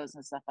 clothes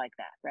and stuff like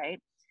that,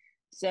 right?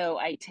 So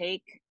I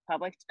take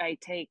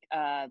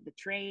the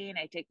train,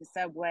 I take the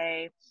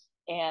subway,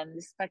 and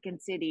this fucking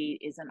city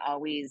isn't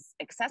always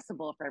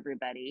accessible for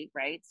everybody,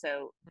 right?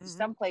 So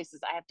some places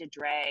I have to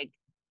drag,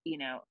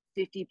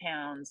 50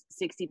 pounds,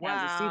 60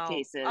 pounds of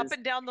suitcases up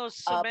and down those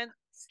cement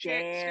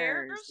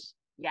stairs.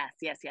 Yes.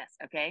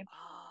 Okay.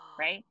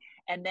 Right.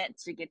 And then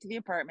to get to the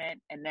apartment,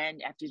 and then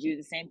I have to do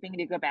the same thing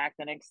to go back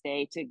the next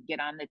day to get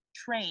on the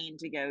train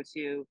to go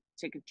to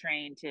take a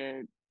train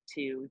to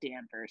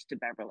Danvers, to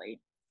Beverly.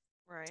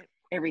 Right.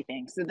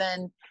 Everything. So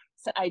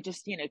I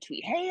just,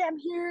 tweet, hey, I'm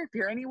here. If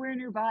you're anywhere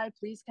nearby,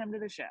 please come to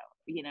the show.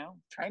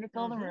 Trying to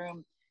fill the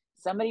room.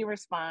 Somebody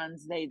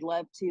responds, they'd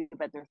love to,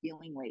 but they're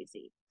feeling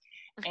lazy.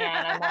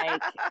 And I'm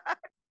like,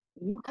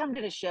 you come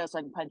to the show so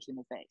I can punch you in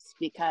the face,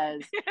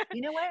 because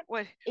you know what?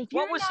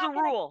 What was the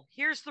rule?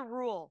 Here's the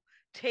rule.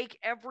 take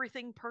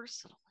everything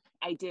personally.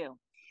 I do.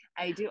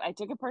 I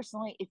took it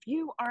personally. If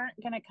you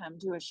aren't going to come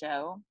to a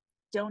show,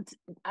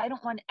 I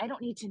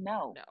don't need to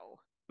know. No,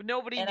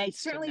 nobody and needs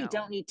I certainly to know.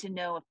 don't need to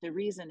know if the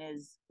reason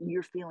is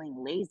you're feeling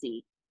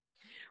lazy.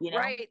 You know,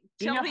 right?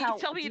 Do you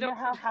know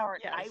how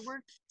hard yes. I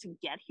worked to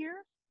get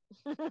here?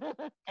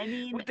 I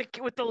mean, with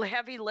the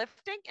heavy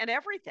lifting and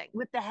everything.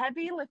 With the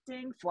heavy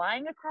lifting,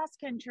 flying across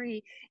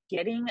country,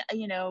 getting,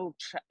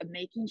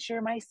 making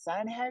sure my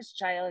son has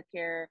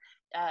childcare,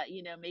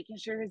 making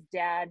sure his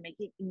dad,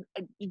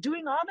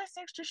 doing all this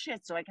extra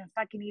shit so I can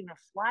fucking even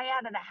fly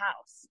out of the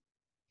house.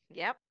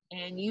 Yep.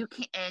 And you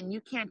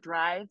can't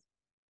drive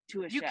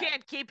to a show. You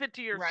can't keep it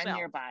to yourself. Run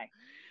nearby.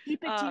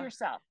 Keep it to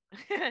yourself.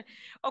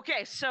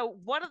 Okay, so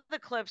one of the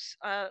clips,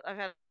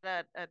 I've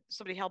had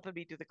somebody helping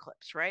me do the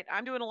clips, right?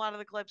 I'm doing a lot of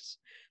the clips.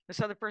 This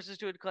other person's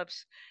doing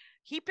clips.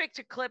 He picked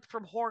a clip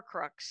from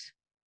Horcrux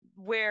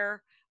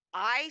where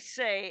I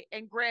say,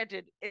 and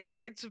granted,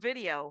 it's a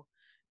video,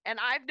 and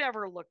I've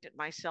never looked at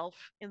myself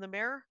in the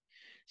mirror,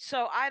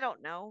 so I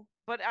don't know.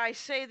 But I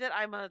say that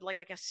I'm a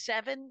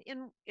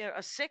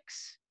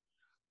 6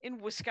 in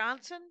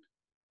Wisconsin,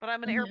 but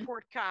I'm an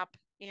airport cop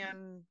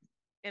in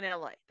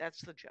LA.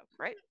 That's the joke,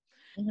 right?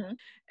 Mm-hmm.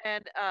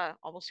 And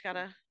almost got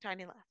a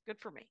tiny laugh. Good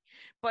for me.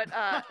 But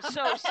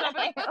so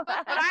somebody, but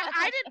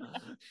I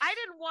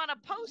didn't want to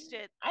post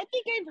it. I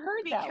think I've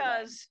heard that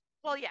because,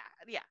 well, yeah.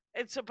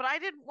 And so, but I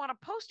didn't want to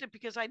post it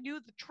because I knew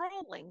the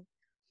trolling.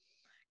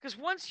 Because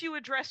once you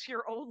address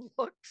your own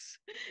looks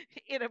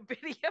in a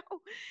video,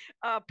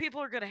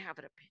 people are going to have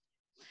an opinion.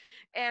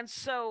 And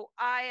so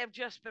I have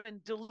just been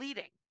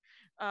deleting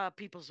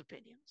people's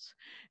opinions.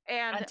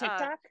 And on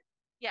TikTok?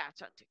 Yeah,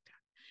 it's on TikTok.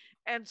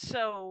 And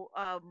so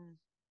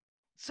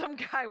some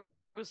guy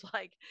was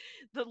like,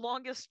 the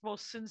longest,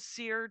 most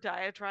sincere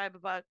diatribe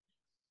about,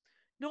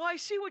 no, I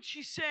see what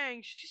she's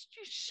saying. She's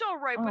so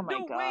right, but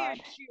no way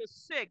is she a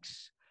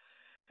 6.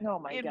 Oh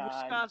my in God.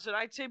 Wisconsin.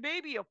 I'd say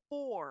maybe a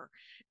 4.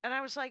 And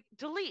I was like,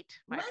 delete,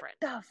 my friend.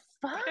 What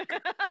the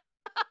fuck?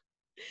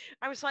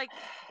 I was like,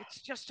 it's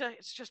just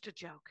a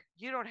joke.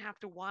 You don't have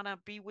to want to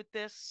be with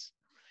this.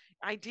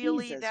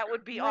 Ideally, Jesus that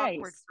would be Christ.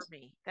 awkward for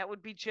me. That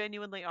would be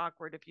genuinely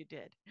awkward if you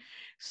did.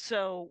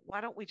 So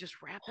why don't we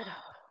just wrap it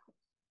up?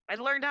 I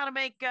learned how to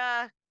make,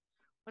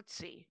 let's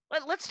see.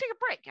 Let's take a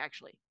break,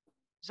 actually.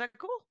 Is that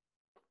cool?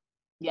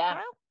 Yeah.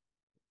 Kyle?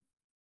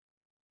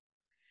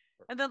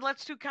 And then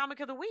let's do Comic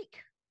of the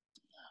Week.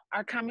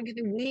 Our Comic of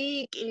the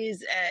Week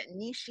is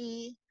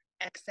NishyXL,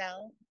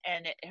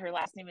 and her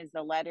last name is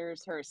the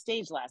letters, her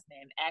stage last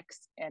name,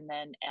 X and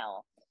then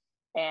L.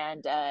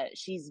 And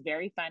she's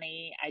very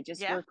funny. I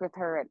just worked with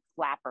her at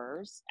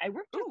Flappers. I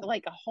worked with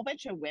like a whole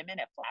bunch of women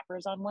at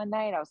Flappers on one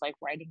night. I was like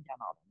writing down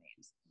all the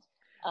names.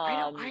 I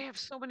know, I have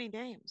so many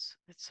names.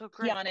 It's so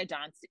great. Kiana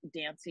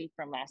Dancy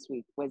from last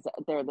week was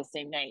there the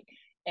same night.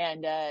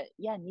 And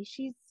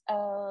Nishi's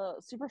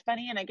super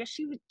funny. And I guess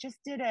she just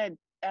did a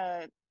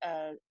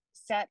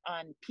set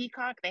on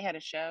Peacock. They had a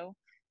show.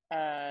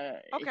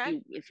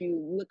 If you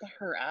look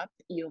her up,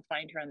 you'll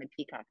find her on the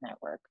Peacock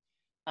network.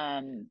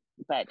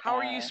 But how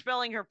are you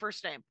spelling her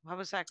first name? How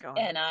was that going?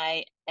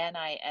 Nishi.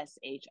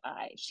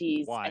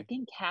 She's Y. I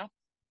think half.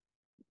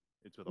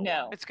 It's with a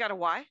no. Y. It's got a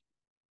Y.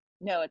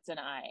 No, it's an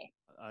I.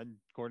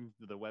 According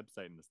to the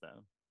website in this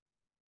town.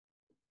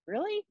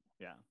 Really?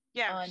 Yeah.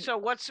 Yeah. So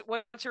what's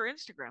her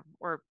Instagram?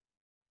 Or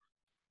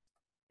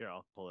here,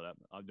 I'll pull it up.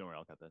 Don't worry,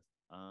 I'll cut this.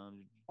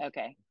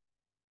 Okay.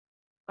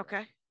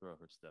 Okay. Throw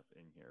her stuff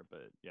in here,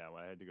 but yeah,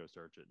 well, I had to go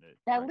search it. And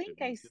that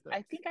link I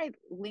think I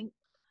linked.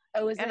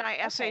 Oh, is it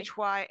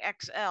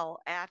NishyXL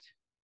at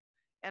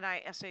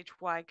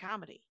NishyXL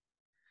comedy?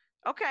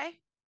 Okay.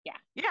 Yeah.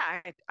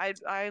 Yeah.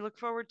 I look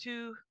forward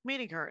to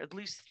meeting her at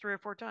least 3 or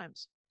 4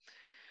 times.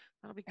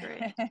 That'll be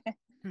great.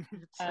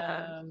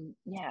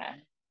 Yeah.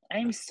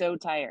 I'm so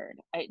tired.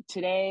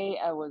 Today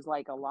was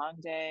like a long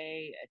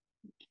day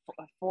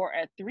for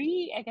a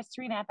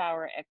 3.5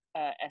 hour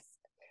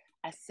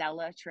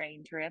Acela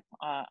train trip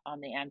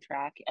on the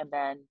Amtrak, and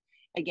then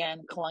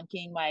again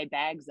clunking my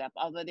bags up,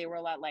 although they were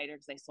a lot lighter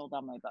because I sold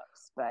all my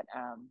books, but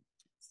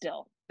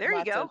still there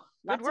you go.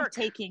 Lots of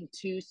taking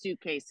 2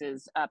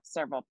 suitcases up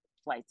several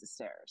flights of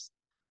stairs.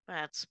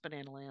 That's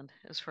banana land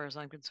as far as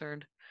I'm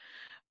concerned.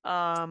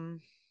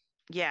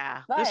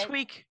 Yeah, but this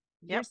week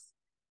there's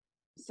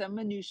some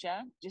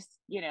minutia, just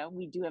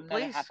we do have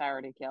another half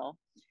hour to kill.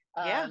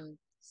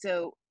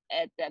 So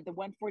at the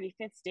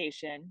 145th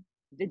station,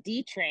 the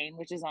D train,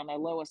 which is on the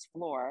lowest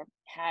floor,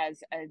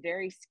 has a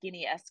very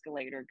skinny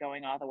escalator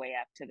going all the way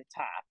up to the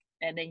top,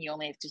 and then you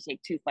only have to take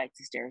 2 flights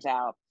of stairs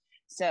out.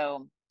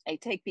 So I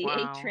take the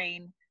A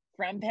train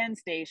from Penn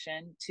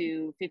Station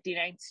to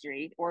 59th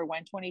Street or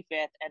 125th,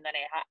 and then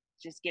I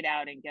just get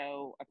out and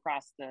go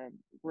across the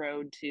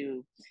road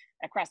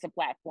across the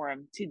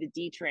platform to the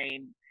D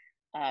train.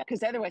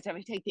 Because otherwise, if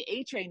I take the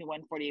A train to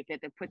 145th,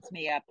 it puts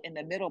me up in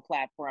the middle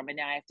platform, and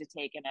now I have to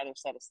take another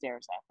set of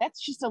stairs up.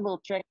 That's just a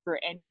little trick for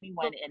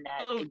anyone in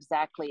that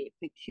exactly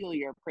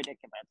peculiar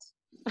predicament.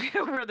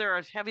 where there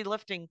is heavy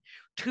lifting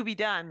to be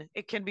done,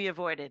 it can be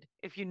avoided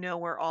if you know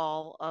where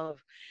all of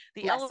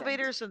the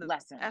elevators and the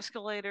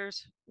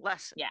escalators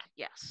lessened. Yeah.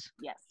 Yes.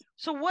 Yes.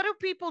 So what do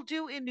people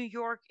do in New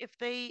York if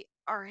they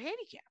are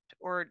handicapped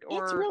or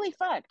it's really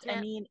fucked. I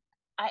mean,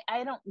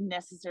 I don't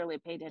necessarily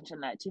pay attention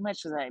to that too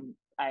much because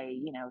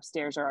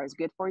stairs are always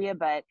good for you.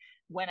 But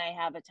when I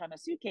have a ton of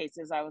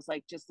suitcases, I was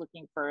like just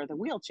looking for the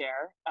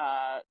wheelchair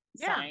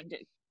signed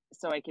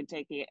so I could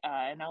take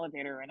an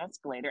elevator or an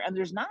escalator. And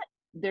there's not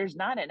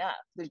enough.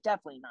 There's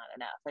definitely not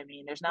enough. I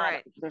mean, there's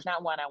not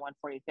one on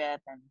 145th,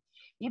 and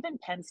even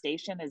Penn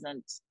Station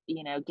isn't,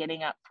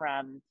 getting up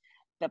from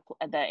the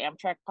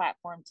Amtrak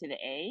platform to the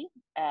A,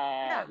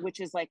 which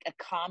is like a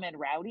common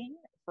routing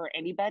for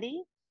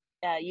anybody.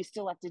 You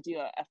still have to do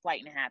a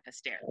flight and a half of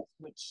stairs,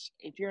 which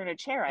if you're in a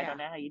chair, I don't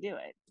know how you do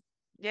it.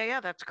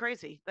 Yeah, that's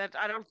crazy.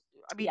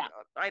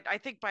 I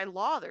think by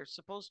law they're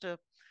supposed to.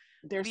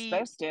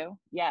 Supposed to,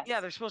 yes.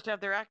 Yeah, they're supposed to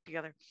have their act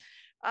together.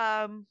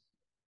 Yeah,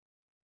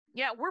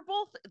 we're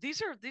both.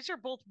 These are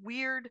both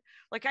weird.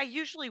 Like I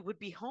usually would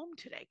be home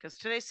today because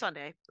today's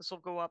Sunday. This will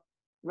go up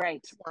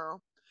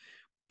tomorrow.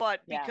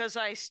 But because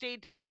I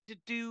stayed to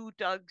do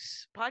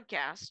Doug's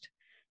podcast,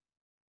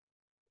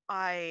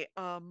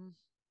 I'm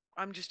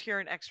just here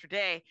an extra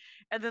day.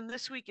 And then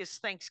this week is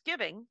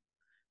Thanksgiving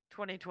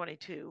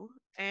 2022.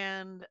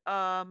 And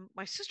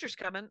my sister's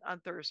coming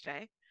on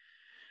Thursday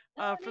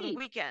for the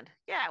weekend.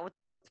 Yeah, with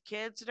the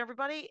kids and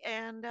everybody.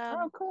 And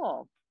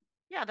cool.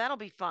 Yeah, that'll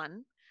be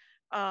fun.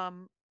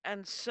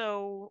 And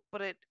so,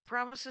 but it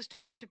promises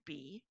to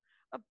be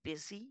a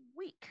busy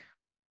week.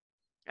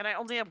 And I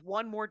only have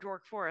one more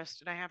Dork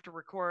Forest, and I have to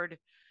record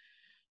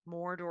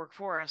more Dork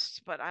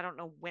Forests, but I don't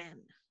know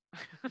when.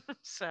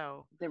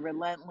 So the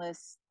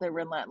relentlessness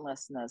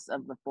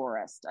of the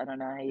forest. I don't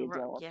know how you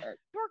deal with it.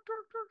 Dork.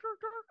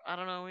 I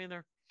don't know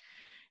either.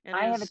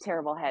 I have a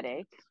terrible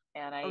headache,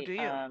 and do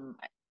you?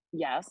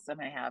 Yes,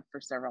 and I have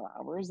for several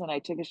hours, and I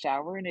took a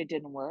shower and it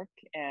didn't work,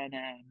 and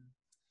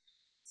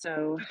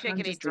so you take I'm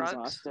any just drugs?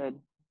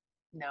 Exhausted.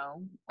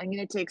 No, I'm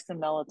gonna take some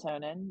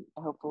melatonin.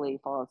 Hopefully,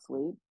 fall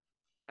asleep.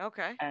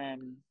 Okay.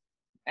 I'm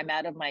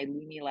out of my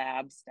Lumi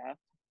Lab stuff.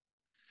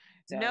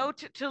 So. No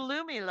to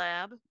Lumi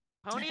Lab.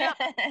 Pony up.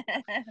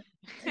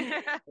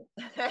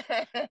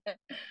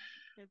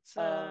 It's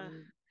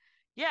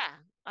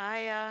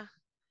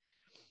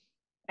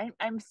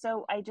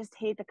I just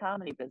hate the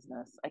comedy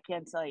business. I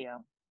can't tell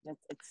you.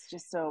 It's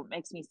just so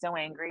makes me so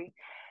angry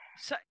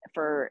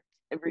for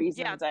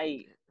reasons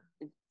I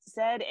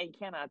said and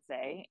cannot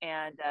say.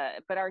 And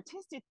but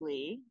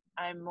artistically,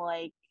 I'm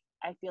like,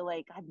 I feel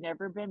like I've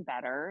never been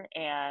better.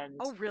 And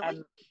oh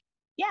really?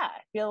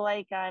 I feel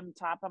like I'm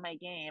top of my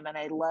game, and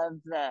I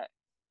love the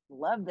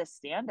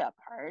stand-up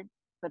part,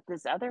 but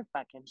this other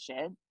fucking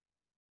shit,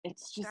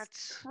 it's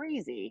just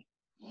crazy.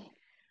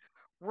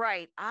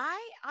 Right. I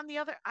am,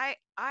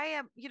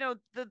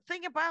 the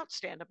thing about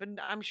stand-up, and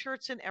I'm sure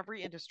it's in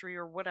every industry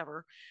or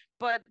whatever,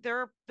 but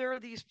there are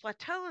these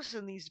plateaus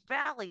and these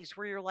valleys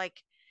where you're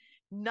like,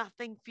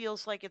 nothing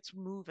feels like it's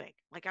moving.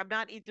 Like I'm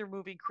not either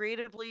moving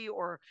creatively,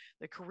 or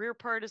the career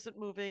part isn't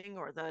moving,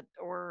 or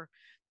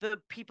the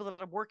people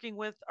that I'm working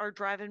with are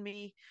driving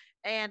me.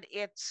 And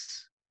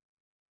it's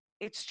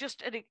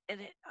just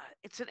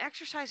it's an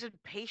exercise in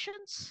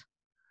patience,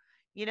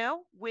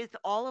 with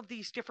all of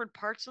these different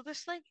parts of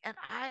this thing. And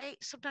I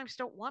sometimes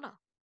don't want to.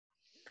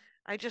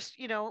 I just,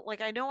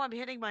 like I know I'm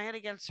hitting my head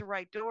against the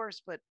right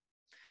doors, but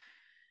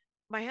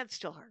my head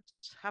still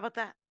hurts. How about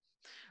that?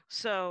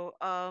 So,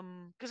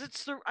 because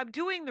I'm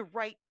doing the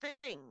right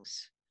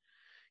things.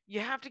 You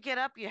have to get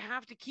up. You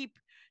have to keep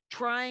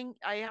trying.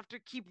 I have to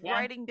keep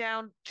writing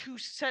down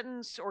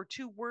 2-sentence or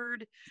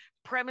 2-word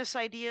premise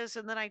ideas,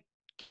 and then I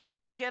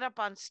get up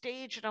on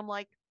stage and I'm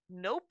like,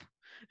 nope,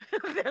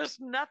 there's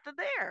nothing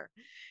there.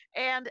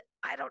 And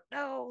I don't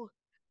know.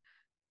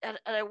 And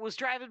it was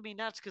driving me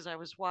nuts because I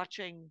was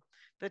watching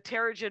the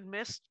Terrigen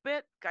Mist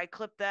bit. I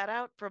clipped that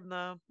out from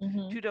the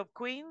Two Dope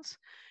Queens,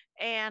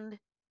 and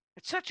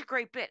it's such a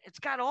great bit. It's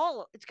got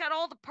all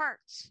the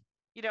parts,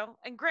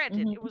 and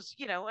granted, it was,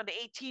 an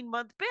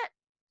 18-month bit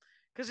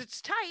because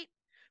it's tight,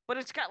 but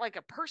it's got like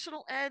a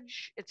personal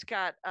edge. It's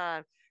got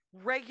a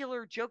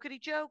regular jokety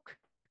joke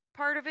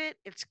part of it.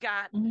 It's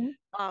got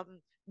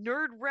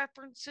nerd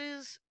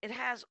references. It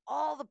has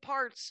all the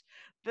parts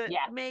that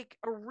make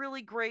a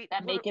really great,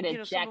 that make it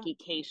a Jackie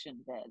Cation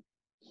bit.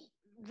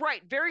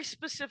 Right, very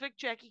specific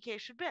Jackie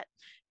Cation bit.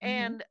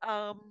 And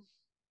I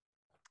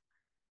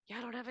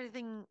don't have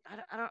anything.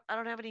 I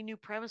don't have any new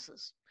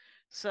premises,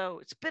 so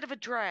it's a bit of a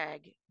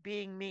drag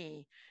being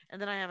me.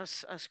 And then I have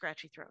a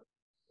scratchy throat.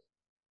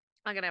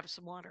 I'm gonna have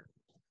some water.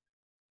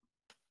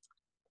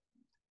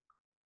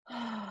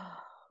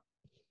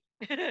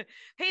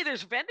 Hey,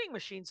 there's vending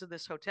machines in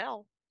this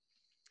hotel.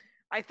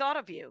 I thought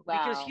of you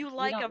because you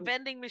like a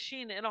vending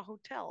machine in a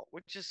hotel,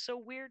 which is so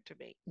weird to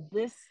me.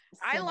 This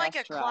I like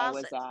a closet. I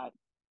was at.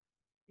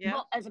 Yeah.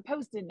 Well, as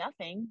opposed to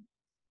nothing,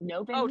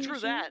 no vending machine. Oh,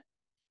 true that.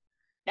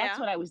 That's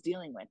what I was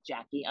dealing with,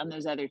 Jackie, on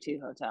those other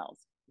 2 hotels.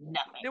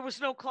 Nothing. There was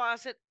no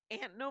closet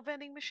and no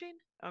vending machine?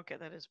 Okay,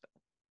 that is bad.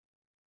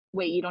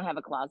 Wait, you don't have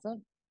a closet?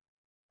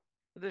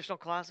 There's no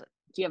closet.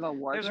 Do you have a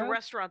There's a wardrobe?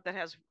 restaurant that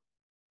has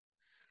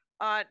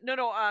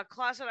no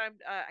closet.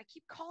 I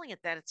keep calling it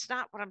that. It's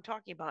not what I'm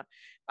talking about.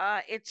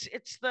 It's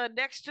the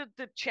next to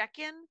the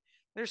check-in.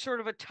 There's sort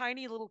of a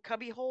tiny little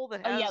cubby hole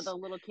that Oh yeah, has the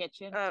little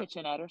uh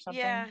kitchenette or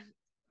yeah, something.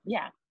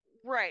 Yeah,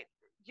 right.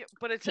 Yeah,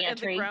 but it's in the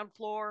pantry. ground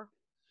floor.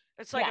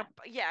 It's like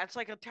Yeah, it's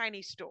like a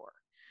tiny store.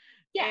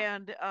 yeah.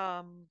 And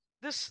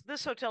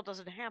this hotel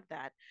doesn't have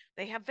that.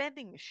 They have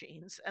vending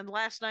machines. And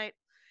last night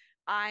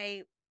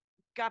I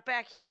got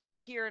back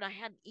here and I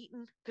hadn't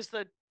eaten because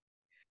the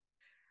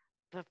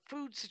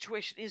food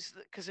situation is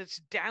because it's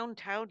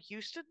downtown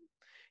Houston.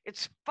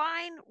 It's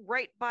fine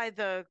right by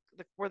the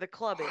where the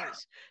club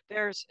is.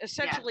 There's Yeah.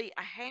 essentially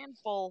a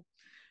handful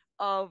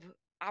of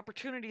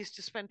opportunities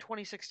to spend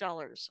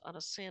 $26 on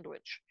a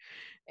sandwich.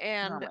 Oh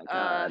And my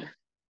God.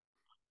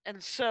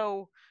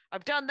 so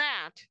I've done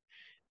that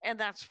and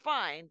that's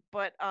fine,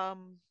 but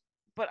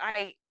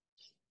I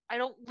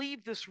don't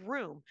leave this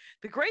room.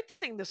 The great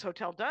thing this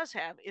hotel does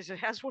have is it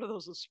has one of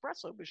those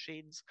espresso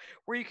machines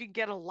where you can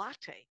get a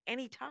latte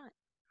anytime.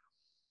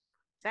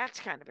 That's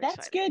kind of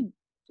That's exciting. good.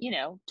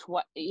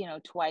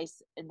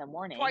 Twice in the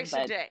morning, Twice a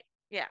but day.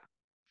 Yeah.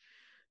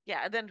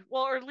 Yeah. And then,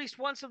 well, or at least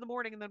once in the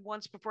morning and then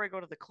once before I go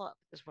to the club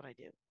is what I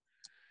do.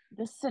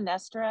 this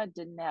Sinestra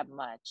didn't have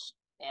much.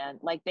 And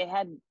like they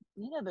had,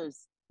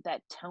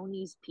 that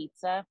Tony's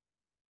pizza.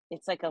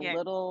 It's like a Yeah.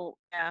 little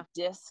Yeah.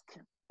 disc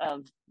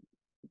of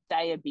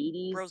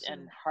diabetes Frozen.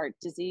 and heart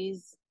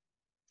disease.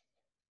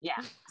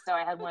 Yeah. So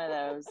I had one of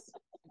those.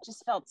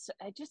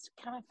 I just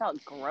kind of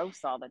felt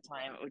gross all the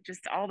time. It was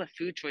just all the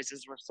food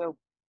choices were so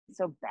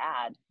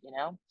bad,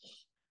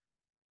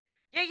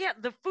 Yeah.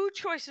 The food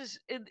choices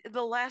in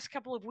the last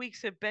couple of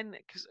weeks have been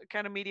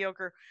kind of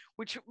mediocre,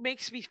 which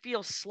makes me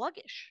feel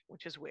sluggish,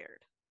 which is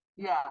weird.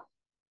 Yeah.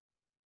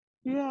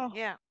 Yeah.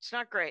 Yeah. It's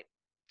not great.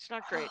 It's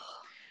not great.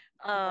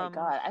 Oh my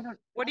God.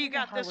 What I do you don't know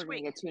got how this we're gonna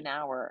week? get to an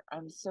hour.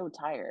 I'm so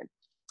tired.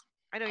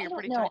 I know I you're don't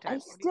pretty know. tight. I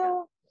What do you got?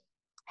 still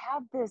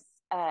have this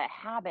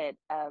habit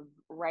of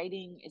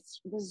writing.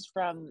 This is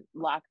from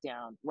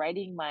lockdown,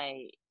 writing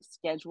my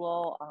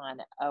schedule on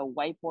a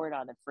whiteboard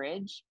on the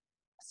fridge.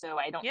 So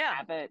I don't Yeah.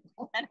 have it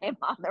when I'm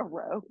on the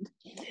road.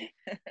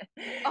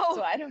 Oh.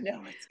 So I don't know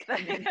what's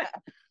coming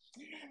up.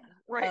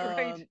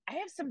 Right. I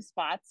have some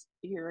spots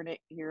here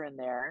and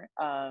there.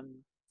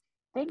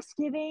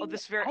 Thanksgiving,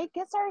 I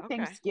guess our okay.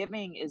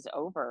 Thanksgiving is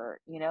over,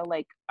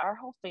 like our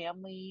whole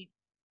family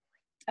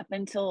up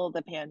until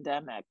the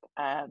pandemic.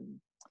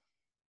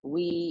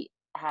 We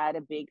had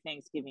a big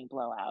Thanksgiving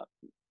blowout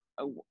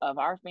of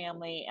our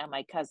family and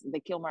my cousin, the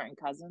Kilmartin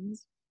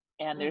cousins.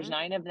 And there's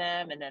 9 of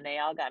them, and then they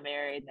all got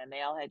married, and then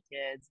they all had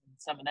kids, and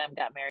some of them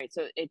got married.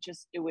 So it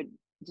would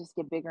just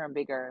get bigger and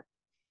bigger.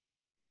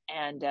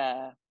 And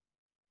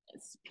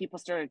people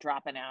started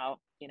dropping out,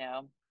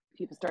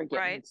 people started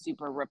getting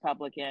super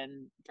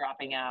Republican,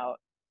 dropping out.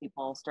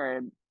 People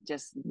started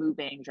just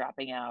moving,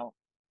 dropping out.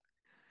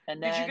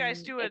 And Did you then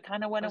guys do it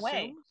kind of went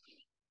away. Zoom?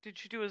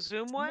 Did you do a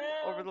Zoom one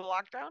over the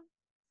lockdown?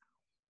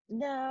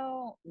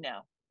 No.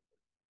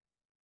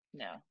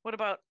 What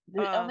about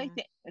the only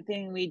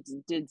thing we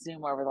did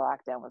Zoom over the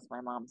lockdown was my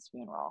mom's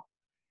funeral.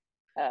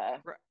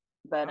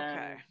 But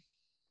okay.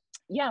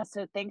 Yeah,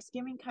 so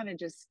Thanksgiving kind of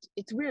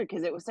it's weird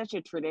because it was such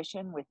a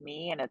tradition with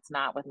me and it's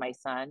not with my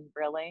son,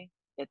 really.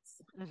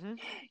 It's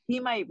he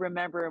might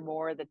remember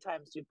more of the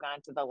times we've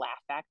gone to the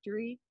Laugh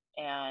Factory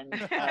and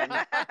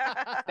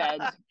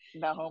fed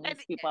the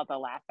homeless people at the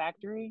Laugh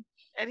Factory.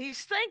 And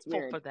he's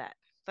thankful for that.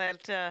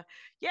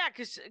 Yeah,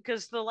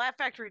 because the Laugh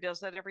Factory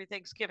does that every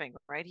Thanksgiving,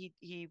 right?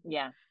 He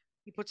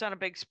puts on a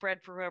big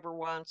spread for whoever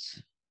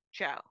wants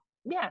chow.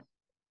 Yeah,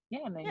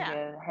 and then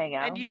you hang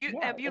out.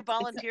 And have you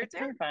volunteered there? It's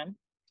very fun.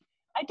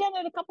 I've done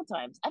it a couple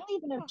times. I don't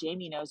even know if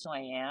Jamie knows who I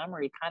am, or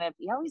he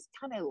always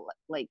kind of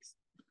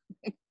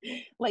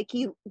like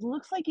he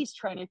looks like he's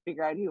trying to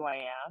figure out who I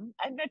am.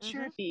 I'm not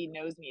sure if he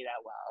knows me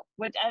that well,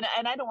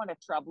 and I don't want to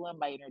trouble him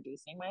by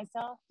introducing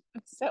myself.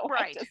 So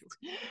I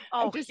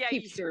just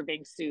keep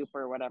serving soup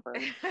or whatever.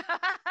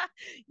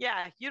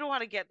 Yeah, you don't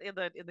want to get in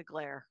the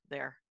glare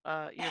there.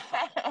 You're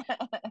fine.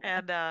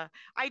 And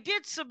I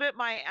did submit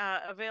my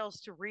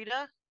avails to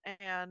Rita,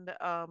 and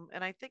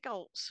I think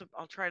I'll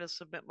try to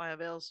submit my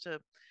avails to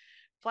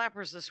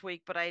Flappers this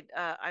week. But I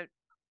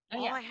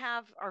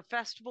have are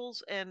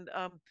festivals and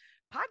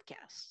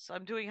podcasts.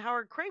 I'm doing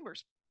Howard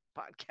Kremer's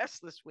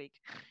podcast this week,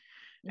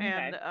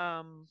 and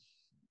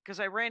because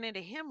I ran into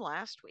him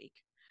last week,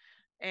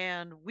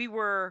 and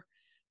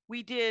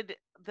we did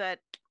that.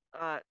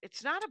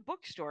 It's not a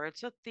bookstore;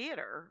 it's a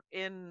theater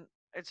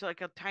it's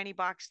like a tiny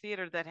box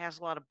theater that has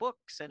a lot of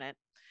books in it.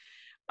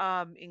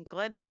 In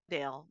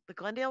Glendale, the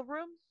Glendale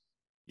Room.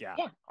 Yeah.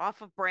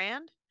 Off of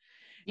Brand.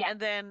 Yeah. And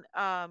then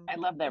I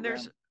love that room.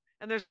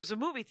 And there's a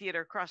movie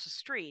theater across the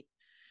street.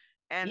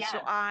 And so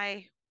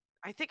I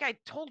think I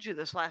told you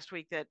this last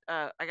week that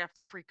I got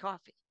free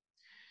coffee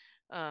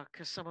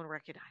because someone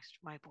recognized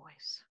my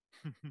voice.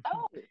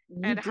 Oh,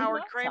 and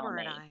Howard Kremer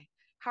and I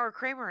Howard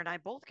Kremer and I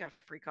both got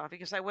free coffee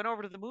because I went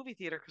over to the movie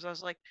theater because I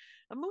was like,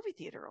 a movie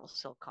theater will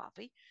sell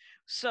coffee.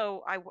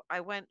 So I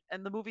went,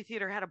 and the movie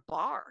theater had a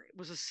bar. It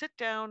was a sit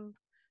down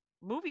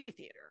movie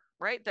theater,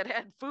 right? That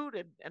had food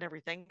and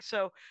everything.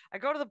 So I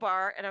go to the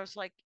bar and I was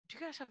like, do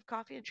you guys have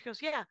coffee? And she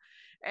goes, yeah.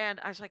 And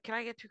I was like, can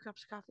I get 2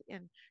 cups of coffee?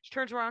 And she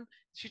turns around,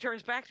 she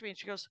turns back to me and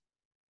she goes,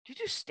 do you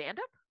do stand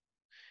up?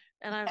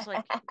 And I was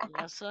like,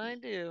 yes, I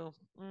do.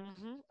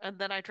 And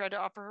then I tried to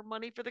offer her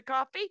money for the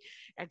coffee,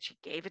 and she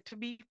gave it to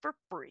me for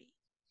free.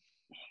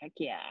 Heck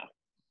yeah.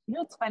 You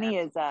know what's funny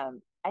is I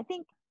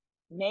think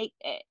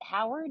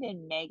Howard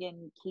and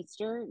Megan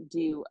Koester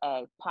do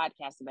a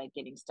podcast about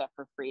getting stuff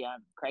for free on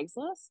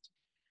Craigslist.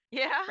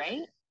 Yeah.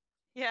 Right?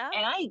 Yeah.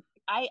 And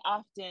I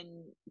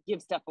often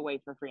give stuff away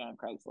for free on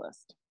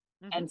Craigslist.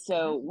 And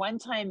so one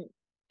time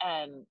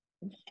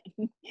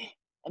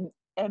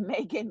and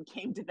Megan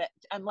came to that.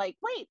 I'm like,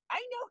 wait, I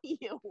know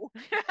you.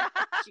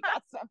 She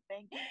got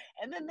something.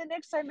 And then the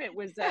next time it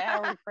was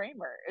Howard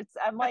Kremer.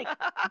 I'm like,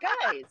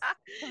 guys,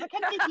 because I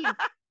kind of thinking,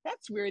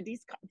 that's weird.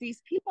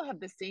 These people have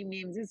the same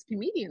names as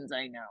comedians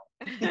I know.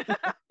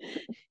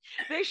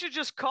 They should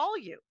just call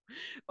you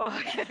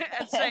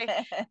and say,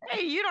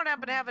 hey, you don't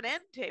happen to have an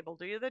end table,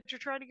 do you, that you're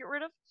trying to get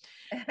rid of?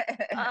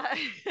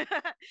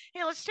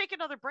 Hey, let's take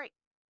another break.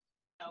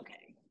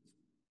 Okay.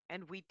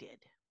 And we did.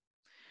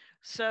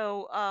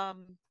 So,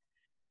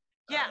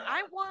 yeah,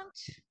 I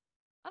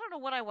don't know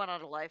what I want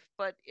out of life,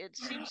 but it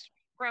seems to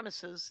be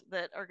premises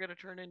that are going to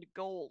turn into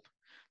gold.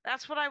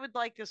 That's what I would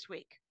like this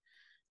week.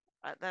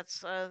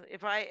 That's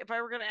if I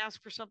were going to ask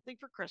for something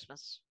for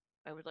Christmas,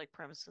 I would like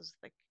premises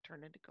that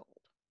turn into gold.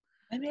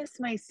 I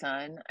miss my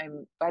son.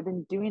 I've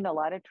been doing a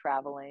lot of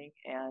traveling,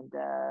 and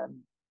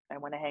I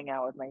want to hang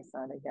out with my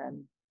son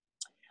again.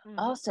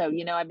 Also,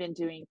 I've been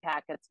doing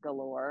packets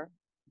galore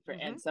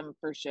and some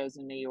for shows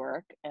in New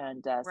York,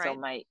 and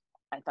so I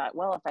thought,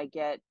 well, if I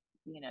get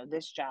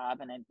this job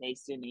and I'm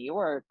based in New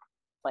York,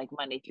 like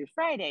Monday through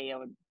Friday, I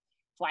would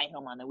fly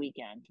home on the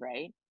weekend,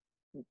 right?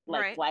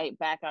 Like fly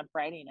back on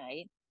Friday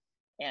night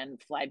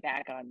and fly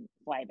back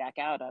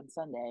out on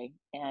Sunday.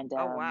 And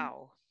oh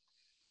wow,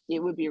 it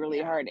would be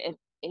really hard. And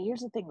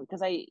here's the thing,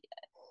 because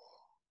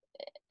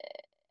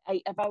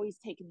I've always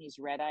taken these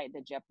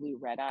the JetBlue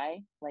red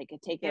eye. Like I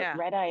take a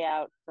red eye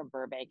out from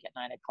Burbank at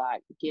 9:00,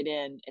 get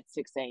in at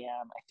 6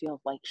 a.m. I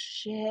feel like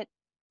shit,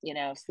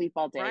 sleep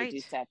all day, do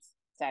sets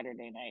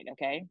Saturday night.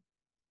 Okay.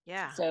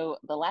 Yeah. So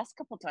the last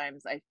couple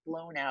times I've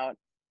flown out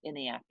in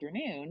the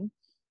afternoon,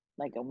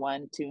 like a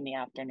 1, 2 in the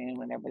afternoon,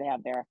 whenever they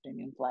have their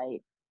afternoon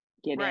flight,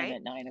 get in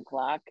at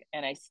 9:00,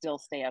 and I still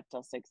stay up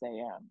till 6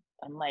 a.m.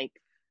 I'm like,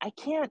 I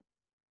can't,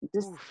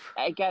 this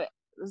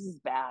is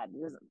bad.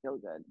 It doesn't feel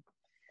good.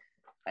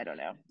 I don't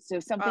know. So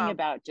something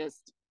about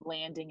just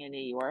landing in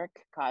New York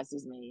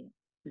causes me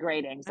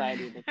great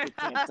anxiety that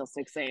keeps me up till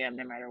 6 a.m.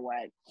 no matter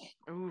what.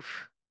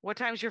 Oof. What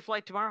time's your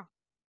flight tomorrow?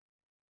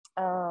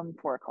 4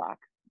 o'clock,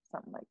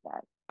 something like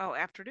that. Oh,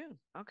 afternoon.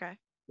 Okay.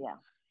 Yeah.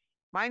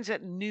 Mine's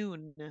at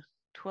noon,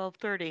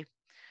 12:30.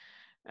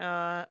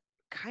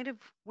 Kind of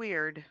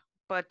weird,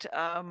 but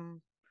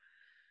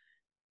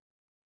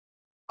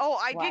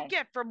I did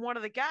get from one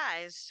of the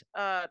guys,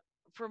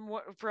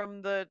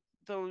 from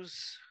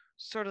those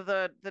sort of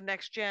the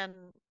next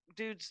gen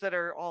dudes that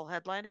are all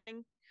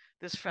headlining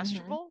this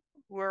festival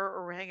who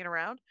are hanging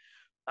around,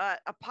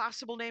 a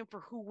possible name for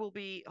who will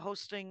be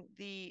hosting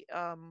the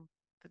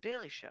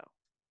Daily Show.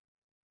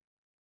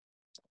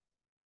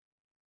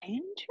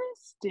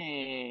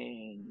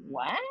 Interesting.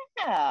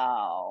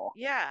 Wow.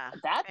 Yeah.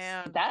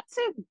 That's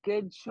a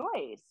good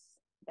choice.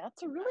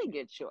 That's a really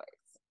good choice.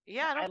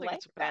 Yeah, I don't think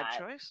it's a bad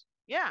choice.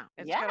 Yeah,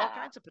 it's got all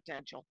kinds of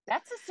potential.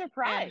 That's a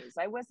surprise.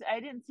 I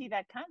didn't see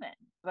that coming,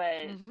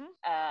 but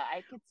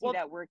I could see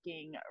that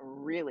working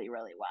really,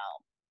 really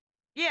well.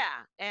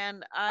 Yeah,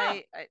 and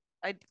I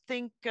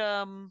think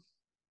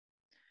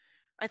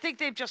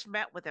they've just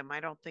met with him. I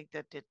don't think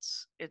that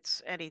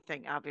it's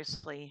anything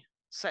obviously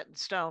set in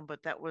stone,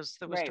 but there was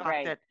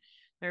talk that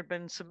there had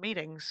been some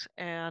meetings,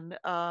 and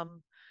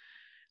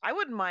I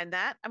wouldn't mind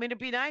that. I mean, it'd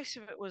be nice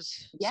if it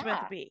was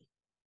Samantha Bee,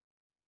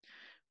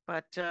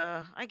 but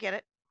I get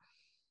it.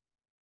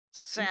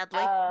 Sadly.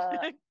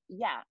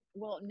 Yeah.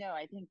 Well, no,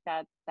 I think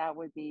that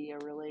would be a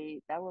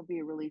really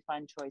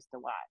fun choice to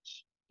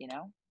watch,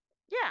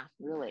 Yeah.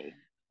 Really.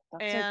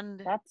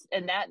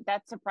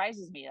 That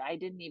surprises me. I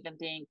didn't even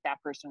think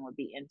that person would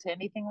be into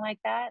anything like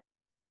that.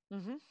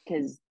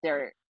 Because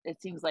it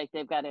seems like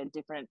they've got a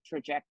different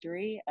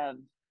trajectory of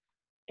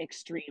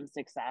extreme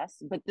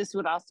success, but this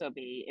would also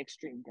be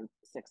extreme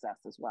success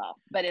as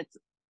well. But it's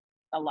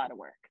a lot of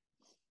work.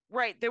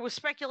 Right. There was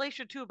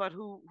speculation too about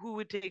who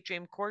would take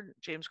James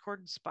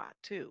Corden's spot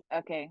too.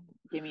 Okay,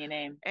 give me a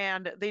name.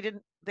 And they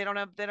didn't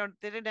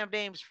have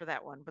names for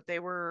that one, but they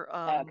were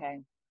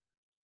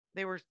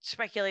they were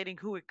speculating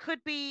who it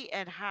could be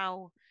and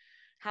how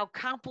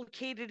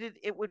complicated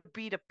it would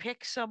be to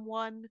pick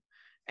someone.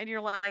 And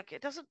you're like,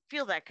 it doesn't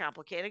feel that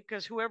complicated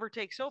because whoever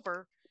takes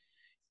over,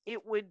 they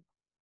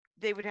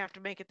would have to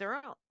make it their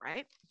own,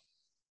 right?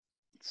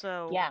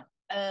 So yeah,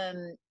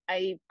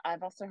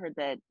 I've also heard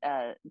that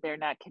they're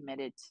not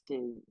committed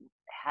to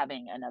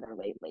having another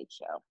late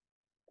show.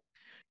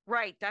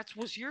 Right. That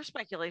was your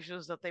speculation,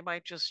 is that they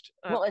might just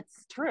Well,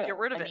 it's true. get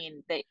rid of I it.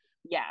 mean, the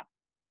Yeah,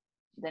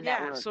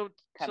 network so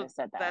kind of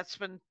said that. that's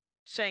been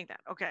saying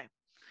that. Okay.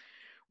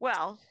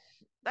 Well,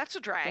 that's a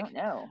drag Don't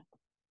know.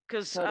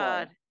 because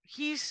Totally.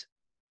 he's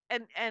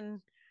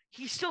and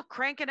he's still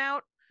cranking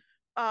out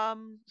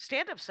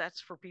stand-up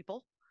sets for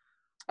people.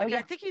 Oh, Like yeah.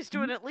 I think he's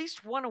doing at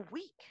least one a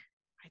week,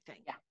 I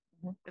think. Yeah.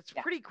 Mhm. It's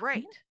Yeah. pretty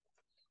great.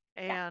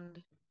 Yeah.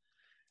 And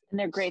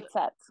they're great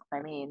sets.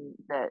 I mean,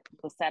 the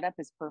setup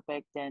is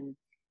perfect, and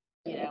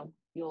you know,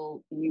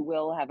 you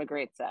will have a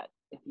great set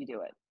if you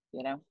do it,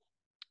 you know.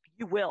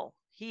 you will.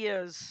 He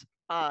is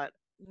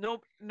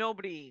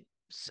nobody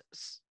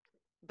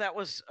that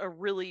was a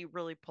really,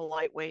 really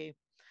polite way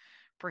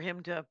for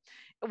him to.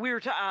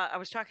 I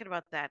was talking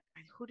about that.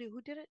 Who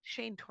did it?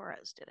 Shane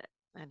Torres did it,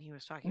 and he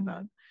was talking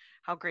about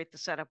how great the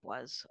setup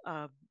was.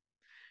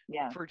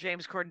 Yeah. For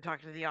James Corden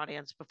talking to the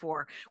audience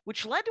before,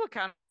 which led to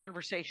a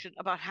conversation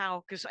about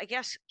how, because I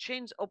guess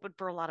Shane's open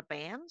for a lot of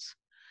bands,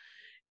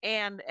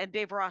 and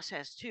Dave Ross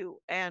has too,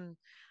 and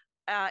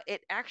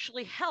it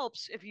actually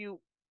helps if you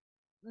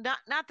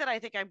not that I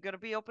think I'm going to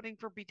be opening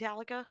for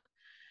Metallica,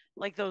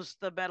 like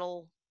the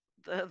metal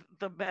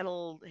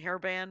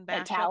hairband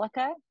mashup.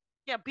 Metallica.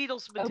 Yeah,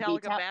 Beatles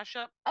Metallica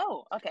mashup.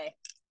 Oh, okay.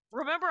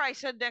 Remember, I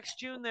said next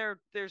June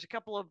there's a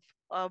couple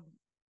of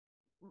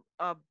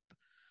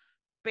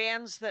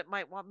bands that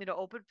might want me to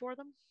open for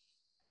them.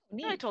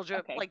 Neat. I told you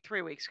like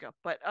 3 weeks ago,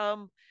 but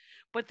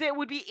there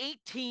would be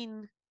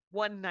 18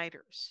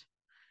 one-nighters,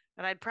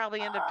 and I'd probably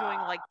end up doing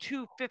like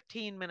 2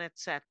 15-minute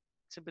sets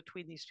in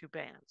between these two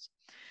bands,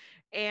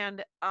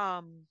 and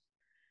I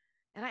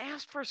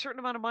asked for a certain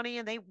amount of money,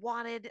 and they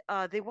wanted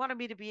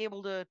me to be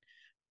able to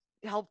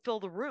help fill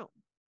the room,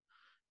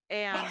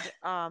 and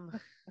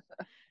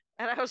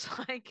and I was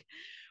like,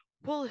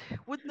 well,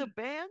 with the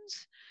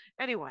bands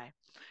anyway.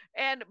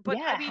 But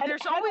yeah, I mean,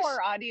 there's always do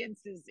our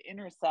audiences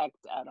intersect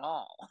at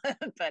all?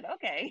 But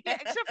okay. Yeah,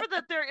 except for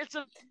that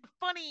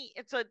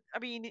I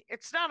mean,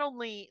 it's not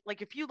only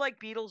like if you like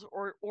Beatles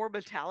or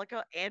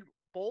Metallica and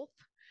both,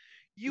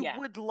 you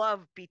would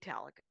love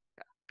Metallica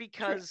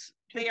because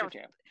True.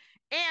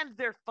 and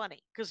they're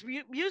funny because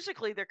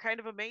musically they're kind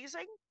of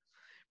amazing,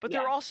 but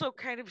they're also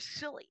kind of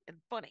silly and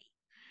funny.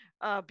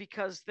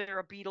 Because they're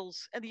a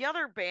Beatles, and the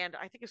other band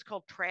I think is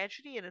called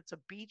Tragedy, and it's a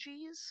Bee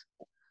Gees.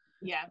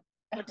 Yeah.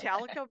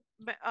 Metallica,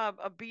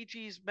 a Bee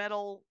Gees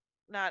metal,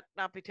 not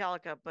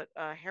Metallica, but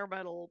hair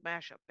metal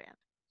mashup band.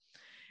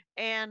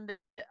 And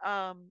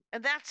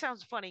that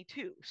sounds funny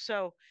too.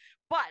 So,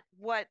 but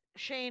what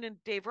Shane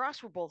and Dave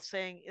Ross were both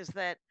saying is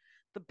that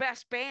the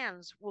best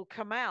bands will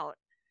come out,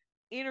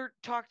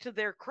 talk to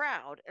their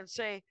crowd, and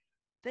say,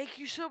 "Thank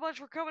you so much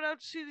for coming out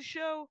to see the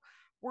show.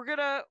 We're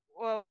gonna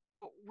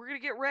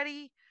get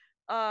ready.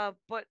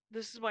 But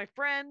this is my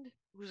friend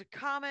who's a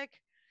comic.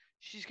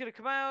 She's gonna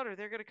come out, or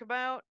they're gonna come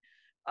out.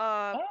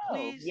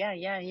 Please,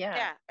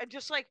 yeah. And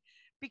just like,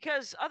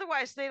 because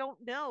otherwise they don't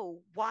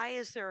know why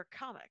is there a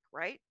comic,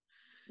 right?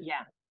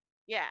 Yeah.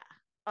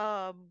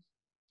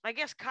 I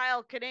guess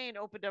Kyle Kinane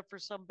opened up for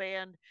some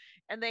band,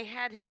 and they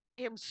had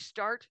him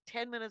start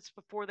 10 minutes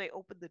before they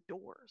opened the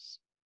doors.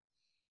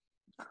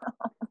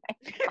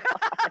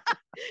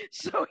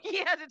 So he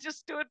had to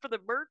just do it for the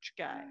merch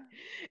guy.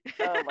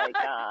 Oh my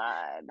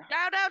god.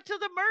 Shout out to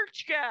the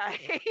merch guy.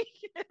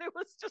 It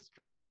was just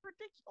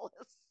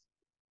ridiculous.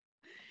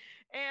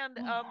 And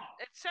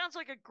it sounds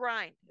like a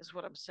grind is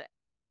what I'm saying.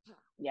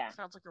 Yeah. It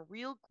sounds like a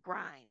real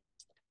grind.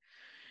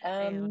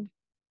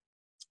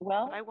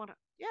 Well, I want to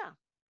yeah,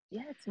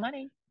 it's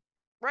money.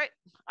 Right.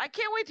 I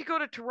can't wait to go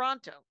to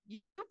Toronto.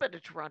 You've been to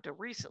Toronto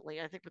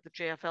recently, I think, with the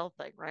JFL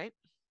thing, right?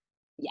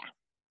 Yeah.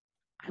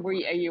 Are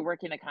you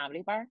working a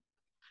comedy bar?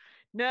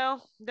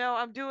 No,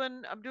 I'm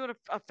doing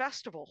a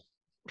festival.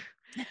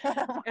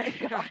 Oh my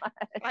God.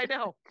 I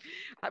know.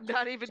 I'm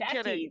not even Jackie,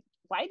 kidding.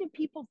 why do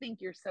people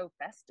think you're so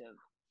festive?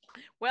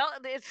 Well,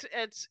 it's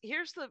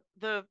here's the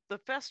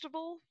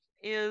festival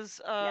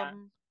is I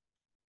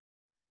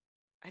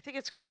think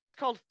it's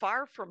called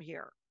Far From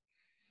Here.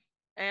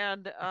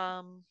 And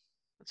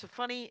it's a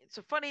funny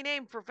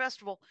name for a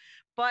festival,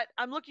 but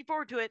I'm looking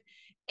forward to it.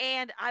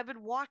 And I've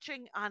been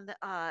watching on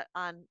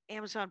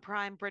Amazon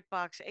Prime,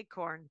 BritBox,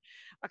 Acorn,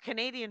 a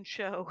Canadian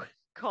show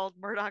called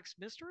Murdoch's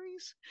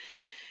Mysteries.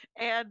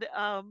 And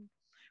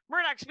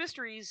Murdoch's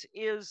Mysteries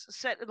is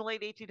set in the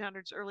late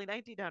 1800s, early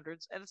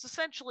 1900s, and it's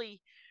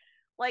essentially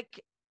like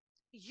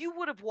you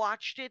would have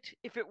watched it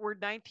if it were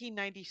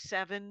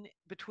 1997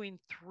 between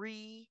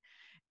 3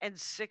 and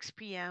 6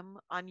 p.m.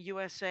 on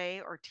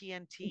USA or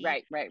TNT.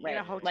 Right. In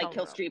a hotel Like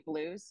Hill room. Street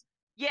Blues.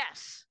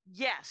 Yes.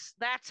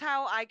 That's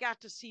how I got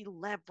to see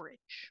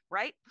Leverage,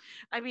 right?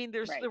 I mean,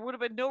 there would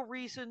have been no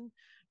reason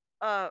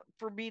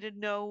for me to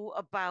know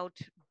about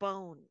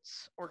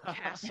Bones or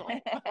Castle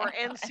or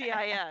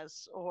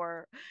NCIS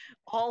or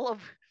all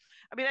of.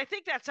 I mean, I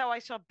think that's how I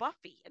saw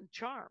Buffy and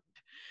Charmed.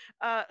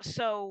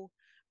 So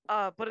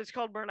but it's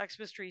called Murdoch's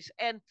Mysteries.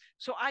 And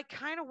so I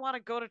kind of want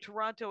to go to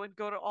Toronto and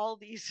go to all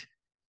these,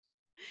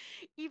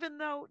 even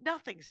though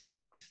nothing's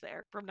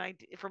there from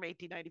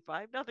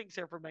 1895, nothing's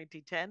there from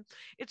 1910.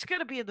 It's going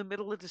to be in the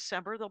middle of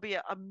December. There'll be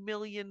a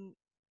million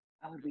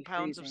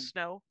pounds of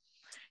snow.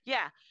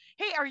 Yeah.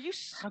 Hey, are you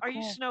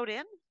snowed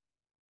in?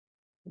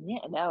 Yeah,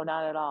 no,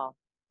 not at all.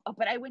 Oh,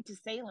 but I went to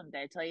Salem.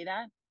 Did I tell you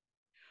that?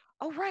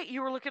 Oh, right.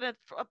 You were looking at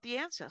up the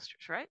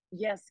ancestors, right?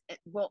 Yes.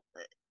 Well,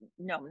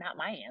 no, not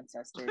my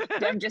ancestors.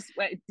 I'm just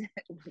my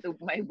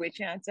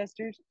witch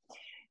ancestors.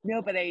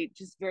 No, but I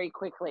just very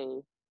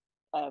quickly,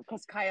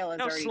 because Kyle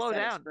has already slow set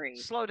down. us free.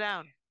 Slow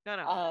down.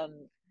 No.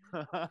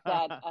 Because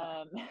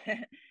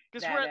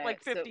we're at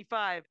like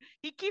 55.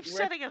 He keeps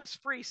setting us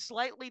free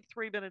slightly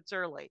 3 minutes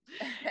early.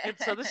 And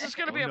so this is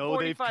going to be a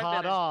 45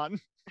 minute. On.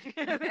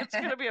 It's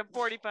going to be a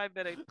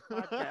 45-minute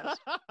podcast.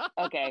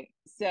 Okay.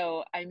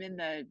 So I'm in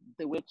the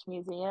Witch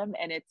Museum,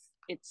 and it's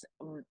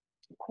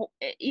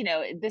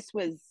this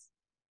was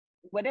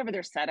whatever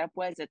their setup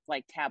was. It's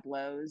like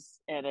tableaus,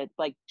 and it's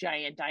like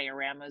giant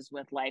dioramas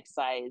with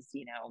life-size,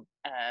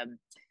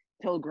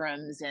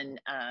 pilgrims and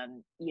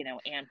Ann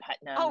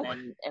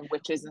Putnam and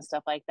witches and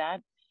stuff like that.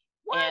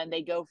 What? And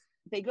they go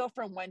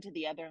from one to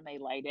the other, and they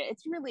light it.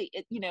 It's really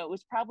it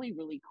was probably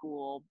really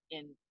cool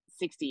in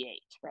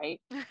 68,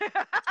 right?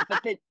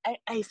 But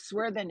I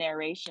swear the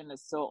narration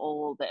is so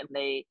old, and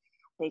they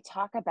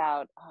talk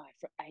about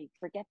I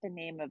forget the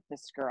name of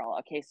this girl.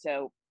 Okay,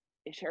 so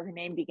her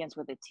name begins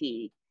with a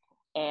T,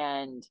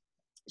 and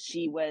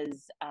she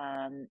was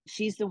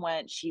she's the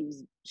one, she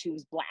was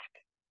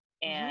black,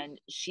 and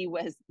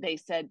they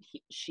said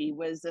she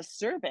was a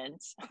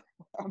servant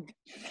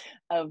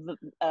of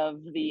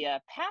the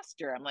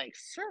pastor. I'm like,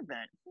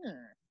 servant?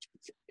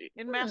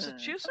 In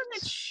Massachusetts? I'm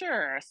not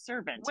sure. A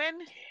servant.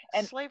 When?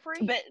 And slavery?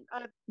 But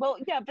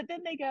but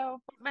then they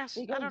go, I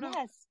don't know.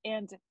 Yes.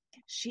 And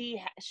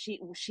she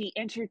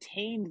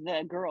entertained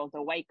the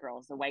white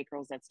girls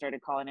that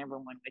started calling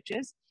everyone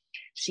witches.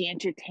 She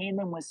entertained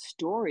them with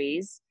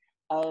stories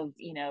of,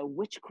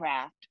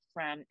 witchcraft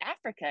from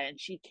Africa. And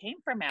she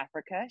came from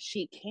Africa.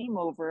 She came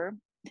over.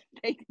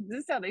 This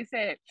is how they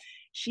say it.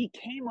 She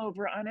came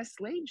over on a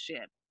slave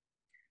ship.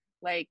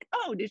 Like,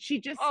 did she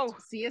just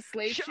see a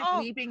slave ship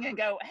leaving and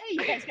go, hey,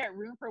 you guys got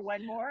room for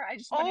one more? I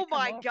just want to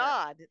come over.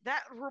 God.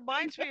 That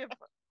reminds me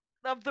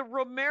of the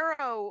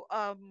Romero,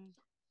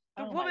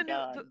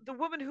 the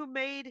woman who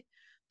made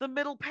the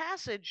Middle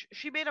Passage.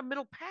 She made a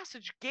Middle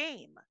Passage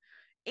game.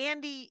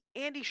 Andy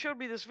showed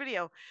me this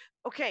video.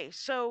 Okay,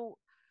 so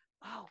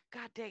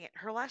god dang it,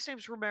 her last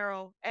name's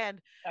Romero, and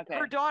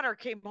her daughter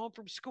came home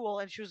from school,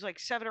 and she was like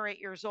 7 or 8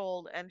 years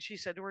old, and she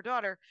said to her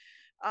daughter,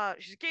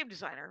 she's a game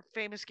designer,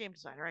 famous game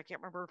designer, I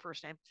can't remember her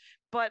first name,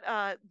 but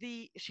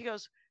she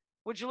goes,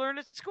 what'd you learn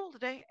at school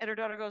today? And her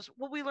daughter goes,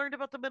 well, we learned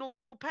about the Middle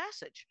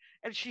Passage.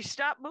 And she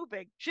stopped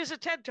moving. She has a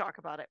TED Talk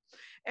about it.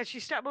 And she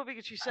stopped moving,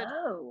 and she said,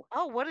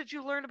 what did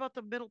you learn about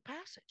the Middle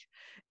Passage?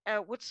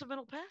 What's the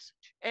Middle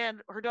Passage?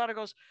 And her daughter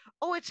goes,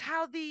 it's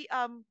how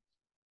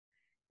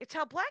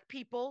black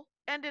people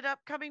ended up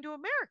coming to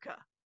America.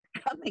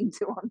 Oh my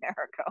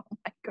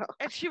God.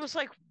 And she was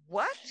like,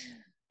 what?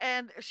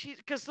 And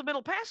because the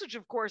Middle Passage,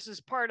 of course, is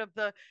part of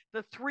the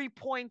 3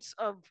 points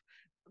of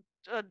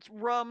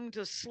rum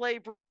to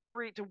slavery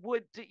to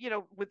wood, to,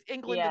 with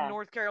England and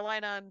North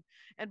Carolina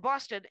and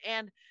Boston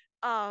and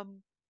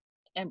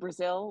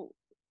Brazil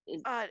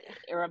is,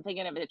 or I'm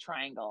thinking of the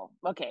triangle.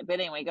 Okay, but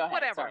anyway, go ahead.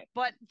 Whatever. Sorry.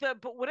 But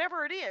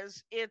whatever it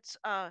is, it's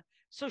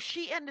so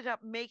she ended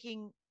up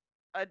making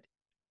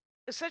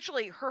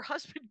essentially her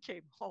husband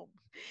came home,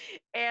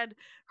 and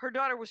her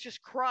daughter was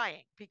just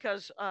crying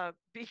because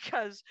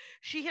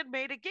she had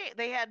made a game.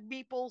 They had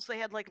meeples, they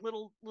had like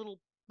little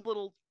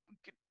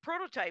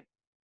prototype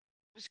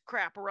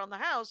crap around the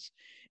house,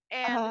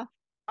 and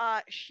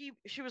she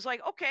was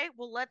like, okay,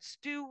 well,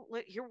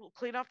 we'll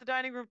clean off the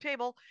dining room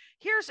table.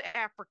 Here's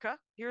Africa.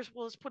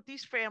 Let's put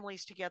these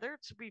families together.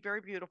 It's be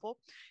very beautiful.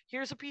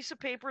 Here's a piece of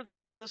paper.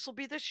 This will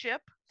be the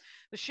ship.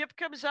 The ship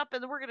comes up,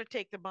 and then we're going to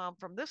take the mom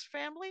from this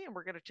family, and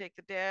we're going to take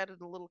the dad and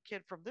the little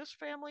kid from this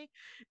family.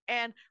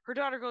 And her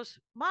daughter goes,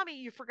 Mommy,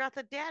 you forgot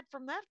the dad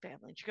from that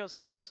family. And she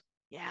goes,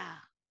 yeah.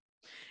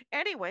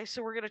 Anyway,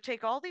 so we're going to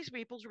take all these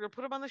meeples, we're going to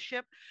put them on the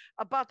ship.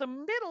 About the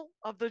middle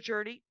of the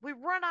journey, we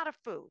run out of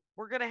food.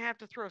 We're going to have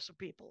to throw some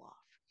people off.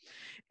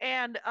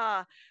 And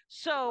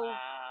so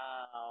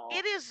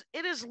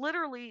it is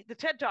literally, the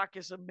TED Talk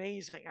is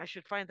amazing. I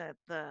should find the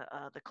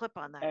clip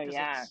on that. Oh,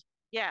 yeah.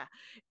 Yeah.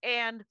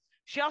 And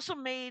she also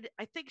made,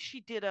 I think she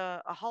did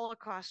a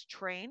Holocaust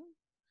train.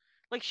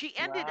 Like she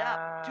ended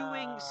up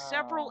doing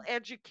several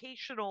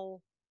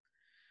educational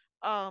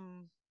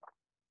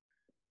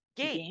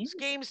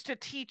games to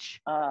teach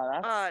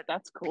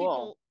that's cool.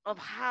 people of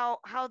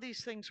how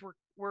these things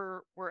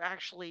were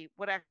actually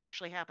what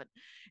actually happened.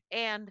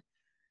 And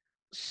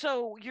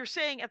so you're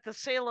saying at the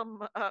Salem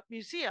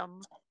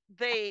Museum,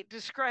 they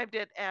described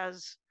it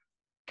as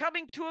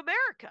coming to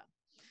America.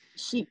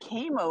 She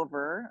came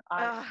over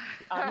on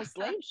a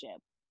slave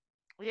ship.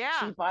 Yeah.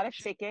 She bought a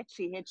ticket.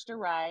 She hitched a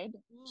ride.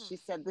 She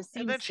said, "This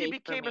and seems then she safe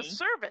for became a me."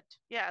 servant.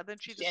 Yeah. Then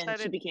she And she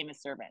decided. became a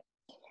servant.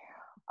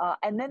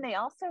 And then they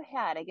also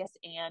had, I guess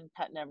Ann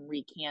Putnam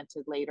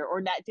recanted later, or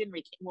not, didn't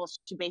recant. Well,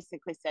 she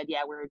basically said,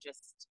 "Yeah,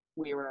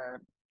 we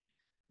were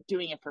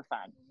doing it for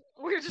fun."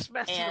 We were just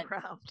messing And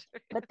around.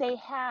 but they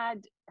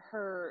had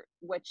her,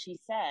 what she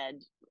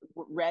said,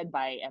 read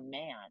by a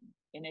man.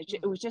 And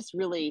it was just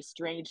really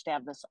strange to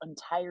have this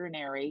entire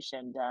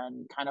narration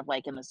done kind of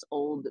like in this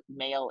old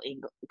male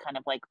kind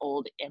of like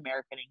old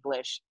American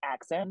English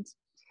accent.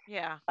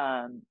 Yeah.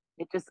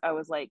 It just, I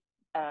was like,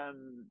 yeah,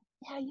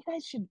 you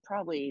guys should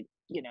probably,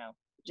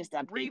 just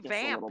update this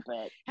a little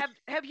bit.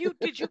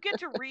 Did you get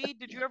to read,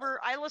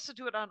 I listened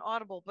to it on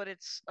Audible, but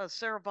it's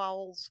Sarah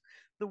Vowell's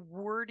The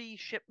Wordy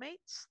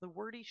Shipmates.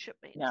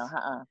 No,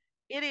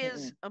 It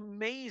is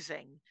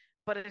amazing,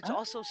 but it's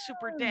also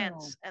super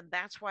dense, and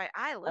that's why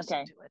I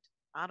listened to it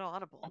on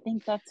Audible. I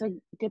think that's a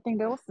good thing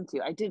to listen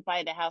to. I did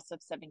buy The House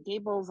of Seven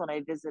Gables, and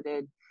I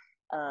visited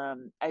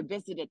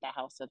the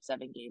House of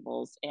Seven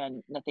Gables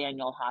and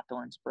Nathaniel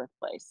Hawthorne's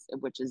birthplace,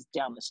 which is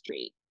down the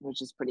street,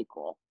 which is pretty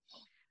cool.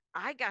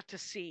 I got to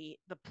see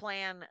the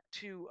plan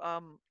to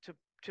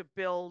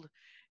build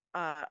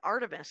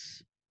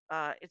Artemis.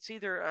 It's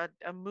either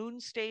a moon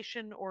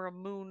station or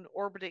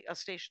a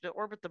station to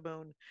orbit the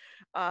moon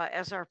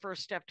as our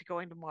first step to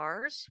going to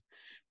Mars,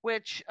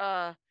 which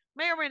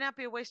may or may not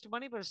be a waste of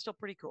money, but it's still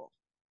pretty cool.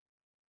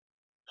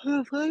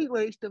 Hopefully,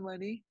 waste of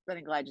money, but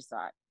I'm glad you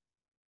saw it.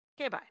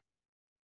 Okay, bye.